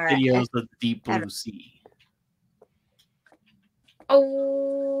videos of the deep blue sea.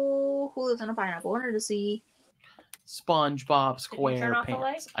 Oh, who lives in a pineapple under the sea? SpongeBob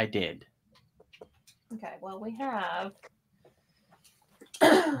SquarePants. I did. Okay, well we have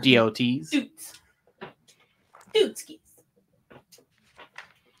DOTs. Dudeskies.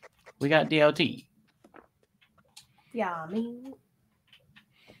 We got DOT. Yeah, me.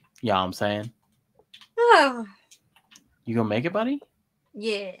 Yeah, I'm saying. You gonna make it, buddy?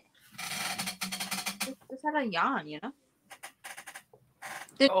 Yeah. Just had a yawn, you know?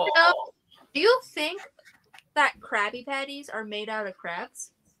 You know? Do you think that Krabby Patties are made out of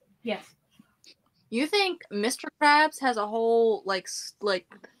crabs? Yes. You think Mr. Krabs has a whole like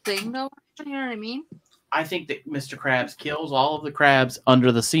thing though? You know what I mean? I think that Mr. Krabs kills all of the crabs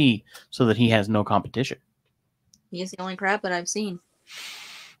under the sea so that he has no competition. He is the only crab that I've seen.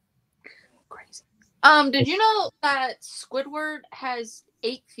 Crazy. Did you know that Squidward has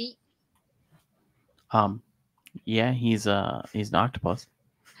 8 feet? Yeah, he's an octopus.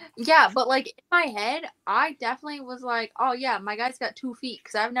 Yeah, but like in my head, I definitely was like, oh yeah, my guy's got 2 feet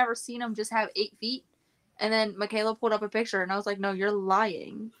because I've never seen him just have 8 feet. And then Michaela pulled up a picture and I was like, no, you're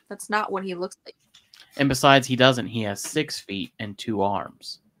lying. That's not what he looks like. And besides, he doesn't. He has 6 feet and 2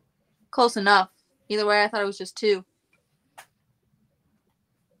 arms. Close enough. Either way, I thought it was just 2.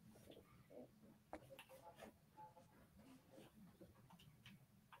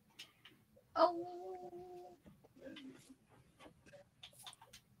 Oh.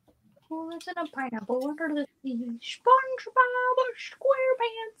 Who lives in a pineapple under the sea? SpongeBob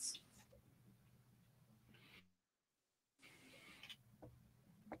SquarePants.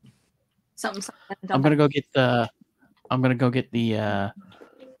 Something. I'm gonna go get the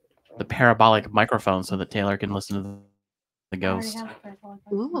parabolic microphone so that Taylor can listen to the I already ghost. have a parabolic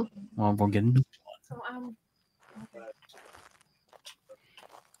Ooh. microphone. Well, we'll get into So okay.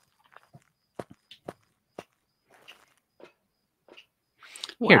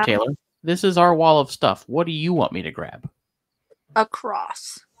 here, Wow. Taylor. This is our wall of stuff. What do you want me to grab? A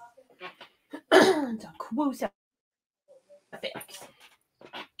cross. It's a crucifix.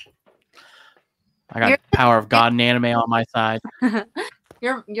 I got Power of God and anime on my side.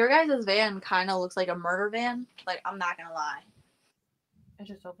 Your guys' van kind of looks like a murder van. Like, I'm not gonna lie. I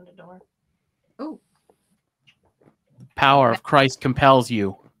just opened a door. Ooh. Power of Christ compels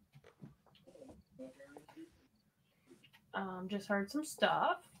you. Just heard some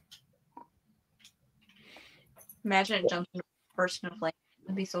stuff. Imagine it jumps into a person of flame.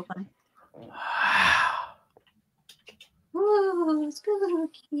 It'd be so funny. Ooh,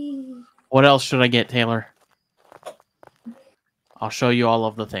 spooky. What else should I get, Taylor? I'll show you all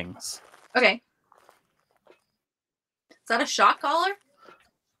of the things. Okay. Is that a shot collar?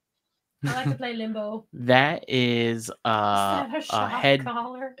 I like to play limbo. That is Is that a a shock head.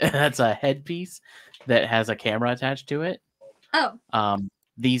 collar? That's a headpiece that has a camera attached to it. Oh.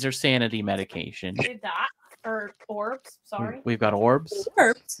 These are sanity medication. Say that or orbs. Sorry. We've got orbs.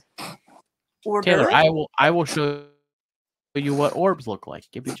 Orbs. Hors Taylor, d'oeuvre? I will show you what orbs look like.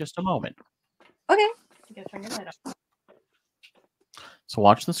 Give me just a moment. Okay. You gotta turn your light off. So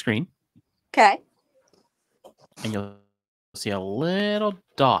watch the screen, Okay. and you'll see a little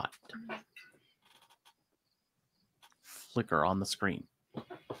dot flicker on the screen.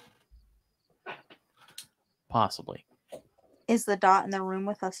 Possibly. Is the dot in the room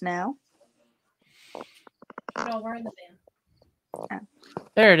with us now? No, we're in the van.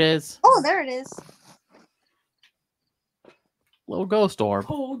 There it is. Oh, there it is. Little ghost orb.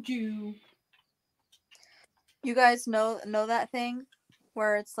 Told you. You guys know that thing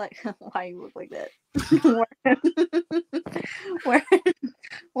where it's like, why you look like that?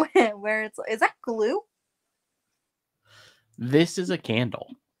 where it's, is that glue? This is a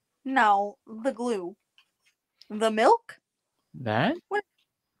candle. No, the glue. The milk? That?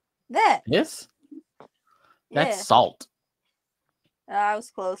 That. This? That's Yeah. salt. I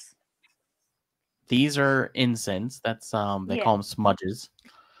was close. These are incense. That's they Yeah. call them smudges.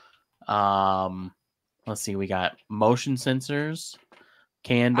 Let's see. We got motion sensors,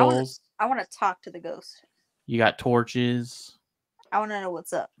 candles. I want to talk to the ghost. You got torches. I want to know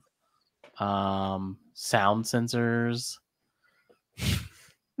what's up. Sound sensors.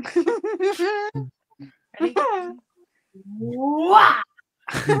 Ready? Wah!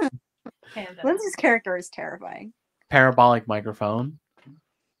 Okay, I'm done. Lindsay's character is terrifying. Parabolic microphone.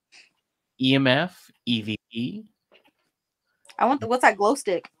 EMF, EVP. I want what's that glow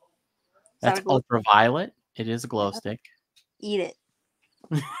stick? Is that That's a glow- ultraviolet. It is a glow stick. Eat it.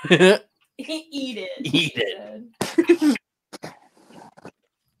 Eat it. Eat she it. said.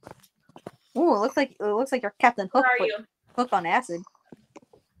 Ooh, it looks like your Captain Hook. Where are but you? Hook on acid.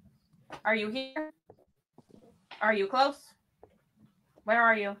 Are you here? Are you close? Where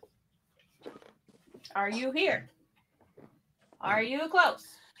are you? Are you here? Are you close?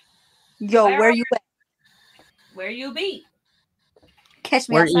 Yo, Where where are you at? Where you be? Catch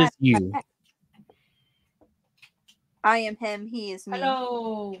me Where outside. is you? I am him. He is me.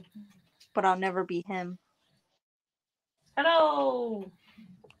 Hello. But I'll never be him. Hello.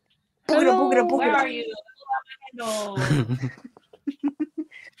 Boogada, boogada, boogada. Where are you? Hello.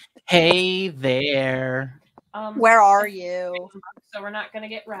 Hey there. Where are you? So we're not gonna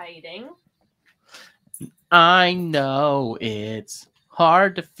get writing. I know it's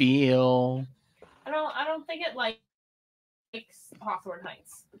hard to feel. I don't think it likes Hawthorne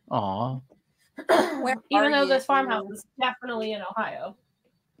Heights. Aw. Where Even are though this you? farmhouse is definitely in Ohio.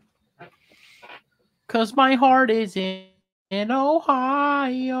 'Cause my heart is in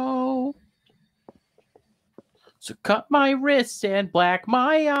Ohio. So cut my wrists and black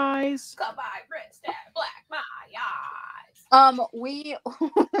my eyes. Cut my wrist and black my eyes. We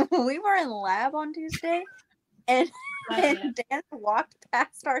we were in lab on Tuesday, and Dan walked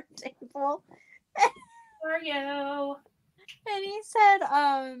past our table, Where are you? and he said,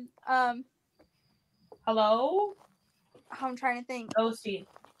 Hello? I'm trying to think. Ghosty.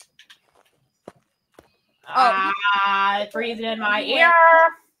 Oh, It breathed in my he ear.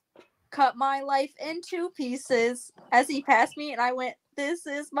 cut my life into pieces as he passed me, and I went, "This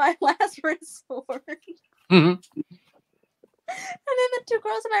is my last resort." Mhm. And then the two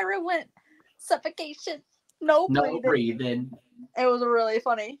girls in my room went, "Suffocation, no No breathing." breathing. It was really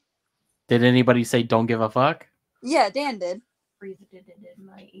funny. Did anybody say don't give a fuck? Yeah, Dan did. breathed it in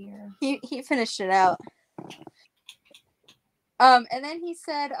my ear. He finished it out. And then he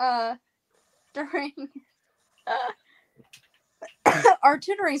said, during our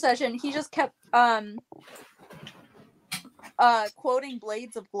tutoring session, he just kept quoting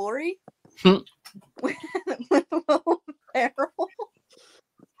Blades of Glory with Will Ferrell.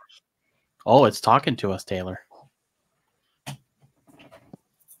 Oh, it's talking to us, Taylor.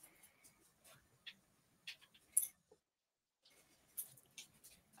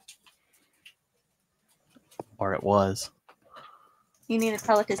 Or it was. You need to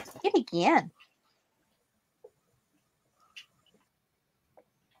tell it to say it again.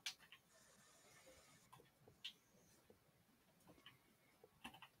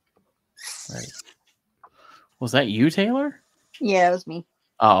 Right. Was that you, Taylor? Yeah, it was me.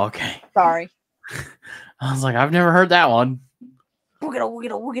 Oh, okay. Sorry. I was like, I've never heard that one. Woogada,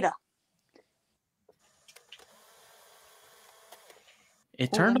 woogada, woogada. It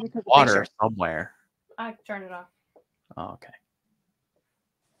Oh, turned let me on take a water picture. somewhere. I turned it off. Oh, okay.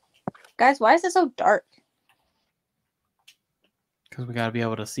 Guys, why is it so dark? Because we got to be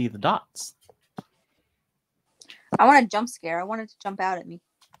able to see the dots. I want a jump scare. I want it to jump out at me.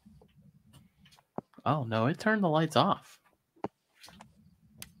 Oh, no, it turned the lights off.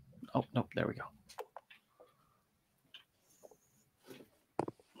 Oh, no, there we go.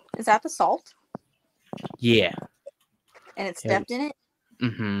 Is that the salt? Yeah. And it stepped in it?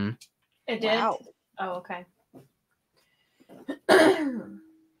 Mm-hmm. It did? Wow. Oh, okay.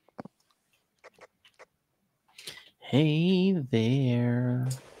 Hey there.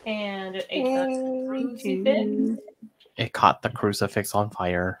 And it ate the crucifix. It caught the crucifix on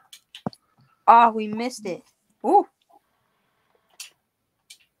fire. Oh, we missed it. Ooh.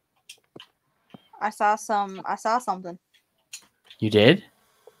 I saw something. You did?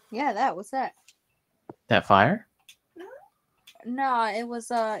 Yeah, what's that? That fire? No, it was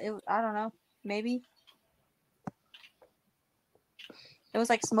I don't know. Maybe. It was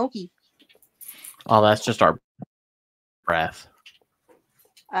like smoky. Oh, that's just our breath.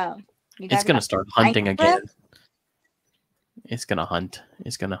 Oh. It's going to start hunting again. It's going to hunt.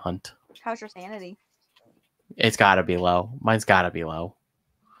 It's going to hunt. How's your sanity? It's got to be low. Mine's got to be low.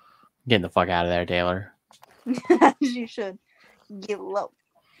 Getting the fuck out of there, Taylor. You should. Get low.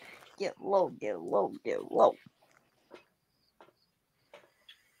 Get low, get low, get low.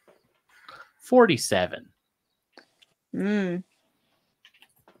 47. You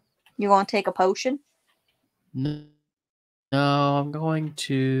want to take a potion? No, I'm going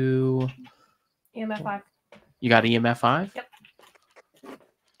to... EMF 5. You got EMF 5? Yep.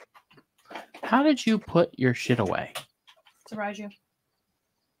 How did you put your shit away? Surprise you.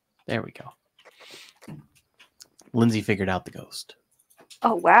 There we go. Lindsay figured out the ghost.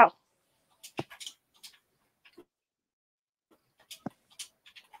 Oh, wow.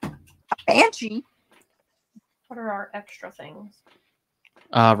 A banshee? What are our extra things?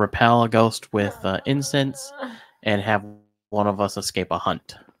 Repel a ghost with incense and have one of us escape a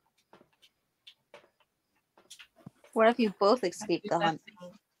hunt. What if you both escape the hunt?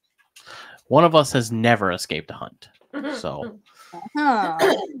 One of us has never escaped a hunt. So, Huh.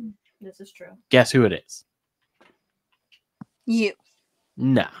 This is true. guess who it is? You.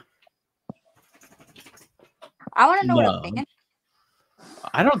 Nah. I want to know what No. a banshee.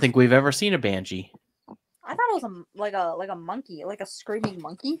 I don't think we've ever seen a banshee. I thought it was like a monkey, like a screaming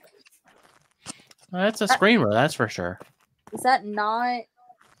monkey. That's a screamer, that's for sure. Is that not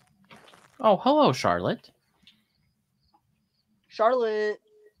Oh, hello, Charlotte. Charlotte?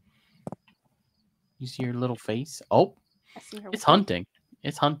 You see your little face? Oh, I see her. it's hunting.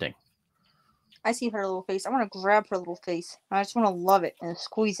 It's hunting. I see her little face. I want to grab her little face. I just want to love it and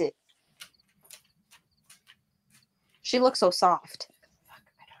squeeze it. She looks so soft. Fuck,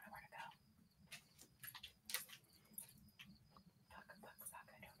 I don't know where to go. Fuck,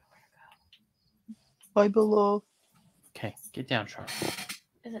 I don't know where to go. Hi, below. Okay, get down, Charlotte.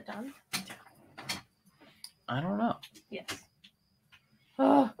 Is it done? I don't know. Yes.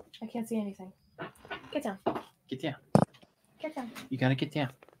 Oh, I can't see anything. Get down. Get down. Get down. You gotta get down.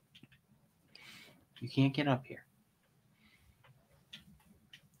 You can't get up here.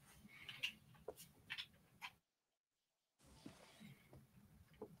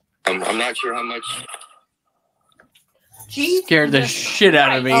 I'm not sure how much. Jeez. Scared the shit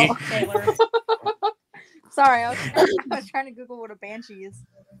out of me. Oh. Taylor. Sorry, I was trying to Google what a banshee is.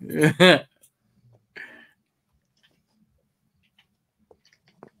 You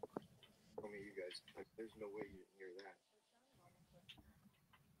guys, there's no way you can hear that.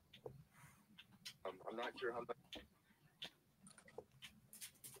 I'm not sure how much.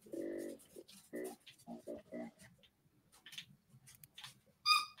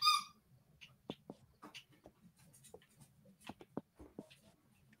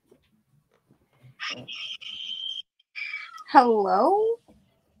 Hello?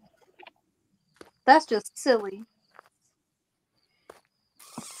 That's just silly.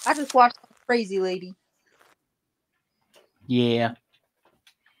 I just watched Crazy Lady. Yeah.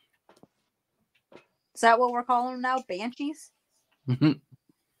 Is that what we're calling them now? Banshees?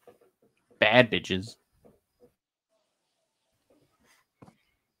 Bad bitches.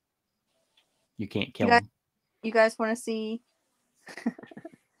 You can't kill them. You guys want to see?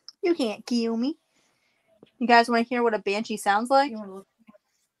 You can't kill me. You guys want to hear what a banshee sounds like? You want to look?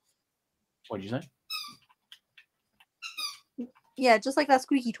 What'd you say? Yeah, just like that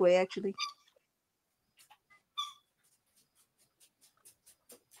squeaky toy, actually.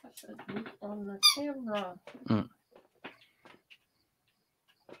 On the camera.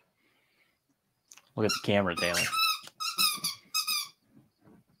 Look at the camera, Taylor.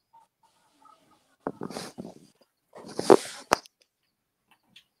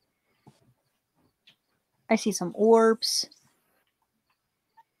 I see some orbs.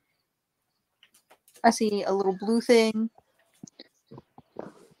 I see a little blue thing.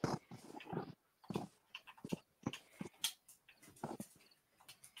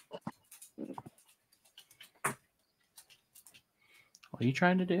 What are you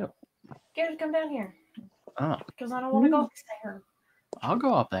trying to do? Get her to come down here. Oh, Because I don't want to go up there. I'll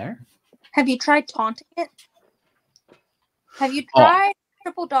go up there. Have you tried taunting it? Have you tried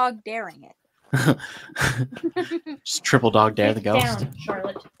triple dog daring it? Just triple dog dare the ghost. Down,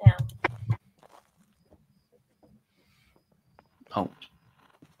 Charlotte. Down. Oh.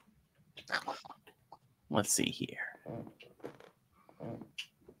 Let's see here.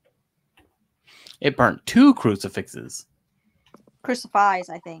 It burnt 2 crucifixes. Crucifies,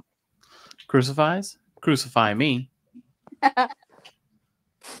 I think. Crucifies? Crucify me.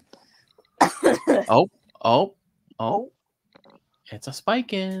 Oh. It's a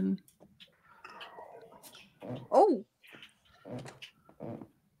spiking. Oh.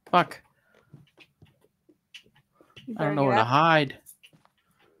 Fuck. I don't know where to hide.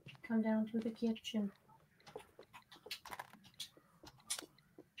 Come down to the kitchen.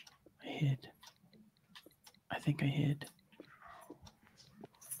 I hid. I think I hid.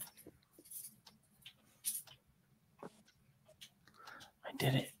 I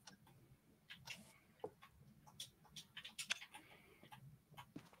did it.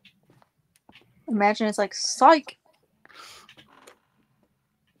 Imagine it's like, psych.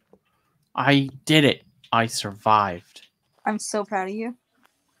 I did it. I survived. I'm so proud of you.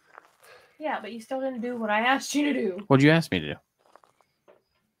 Yeah, but you still didn't do what I asked you to do. What'd you ask me to do?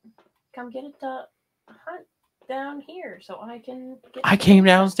 Come get it to hunt down here so I can get I came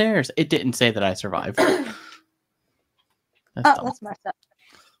downstairs. It didn't say that I survived. That's dumb. That's messed up.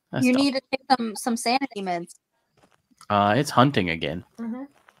 That's You dumb. need to take some sanity meds. It's hunting again. Mm-hmm.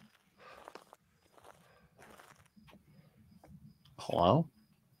 Hello?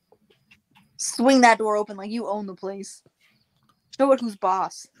 Swing that door open like you own the place. Show it who's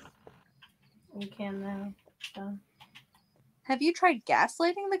boss. You can now. Done. Have you tried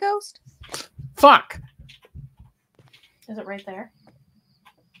gaslighting the ghost? Fuck! Is it right there?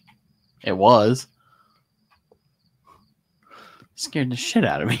 It was. Scared the shit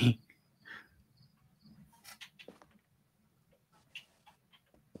out of me.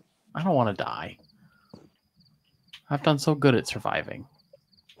 I don't want to die. I've done so good at surviving.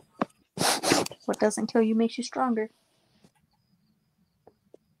 What doesn't kill you makes you stronger.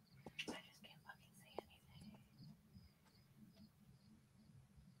 I just can't fucking see anything.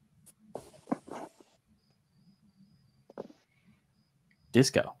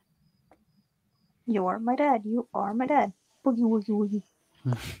 Disco. You are my dad. You are my dad. Boogie woogie woogie.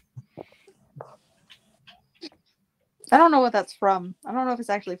 I don't know what that's from. I don't know if it's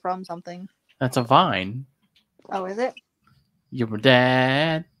actually from something. That's a vine. Oh, is it? You're my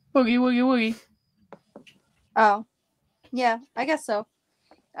dad. Boogie woogie woogie. Oh. Yeah, I guess so.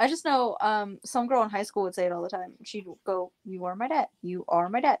 I just know some girl in high school would say it all the time. She'd go, "You are my dad. You are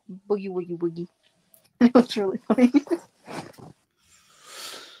my dad. Boogie woogie woogie." It was really funny.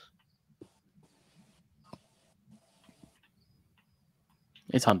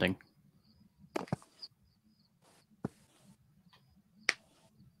 It's hunting.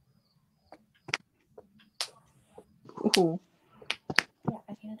 Ooh. Yeah,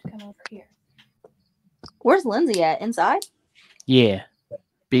 I need it to come over here. Where's Lindsay at? Inside? Yeah.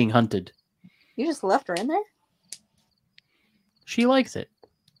 Being hunted. You just left her in there? She likes it.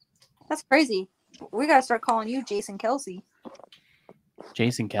 That's crazy. We gotta start calling you Jason Kelsey.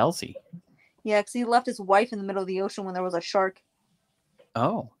 Jason Kelsey. Yeah, because he left his wife in the middle of the ocean when there was a shark.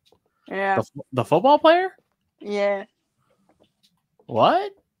 Oh. Yeah. The football player? Yeah.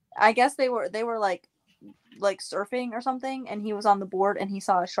 What? I guess they were like like surfing or something, and he was on the board and he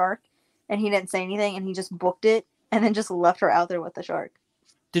saw a shark, and he didn't say anything, and he just booked it, and then just left her out there with the shark.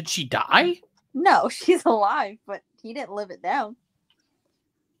 Did she die? No, she's alive, but he didn't live it down.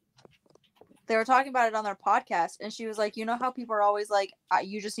 They were talking about it on their podcast, and she was like, you know how people are always like,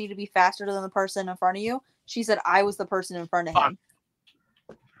 you just need to be faster than the person in front of you? She said, I was the person in front of him.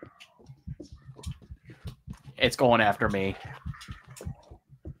 It's going after me.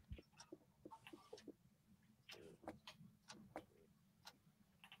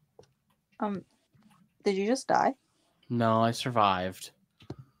 Did you just die? No, I survived.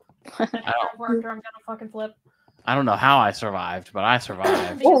 I'm gonna fucking flip. I don't know how I survived, but I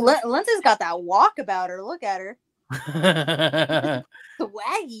survived. Oh, Lindsay's got that walk about her. Look at her.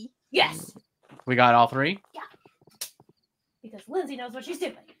 Swaggy. Yes. We got all three? Yeah. Because Lindsay knows what she's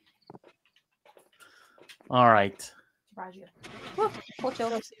doing. All right. Surprise you. We'll chill.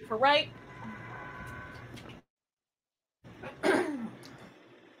 Go see for right.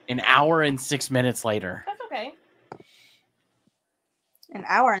 An hour and 6 minutes later. That's okay. An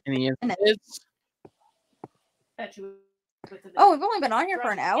hour and Any minutes. incidents? Bet you. Oh, we've only been on here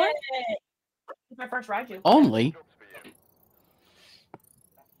for an hour? It's my first ride, you. Only?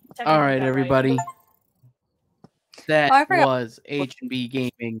 All right, everybody. That was H&B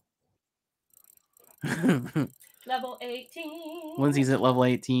Gaming. Level 18. Lindsay's at level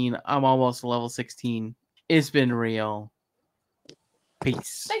 18. I'm almost level 16. It's been real.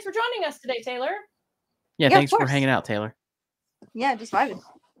 Peace. Thanks for joining us today, Taylor. Yeah, Yeah, thanks of for course. hanging out, Taylor. Yeah, just vibing.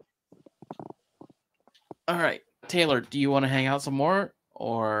 All right. Taylor, do you want to hang out some more?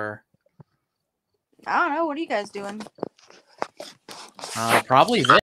 Or I don't know. What are you guys doing? probably this.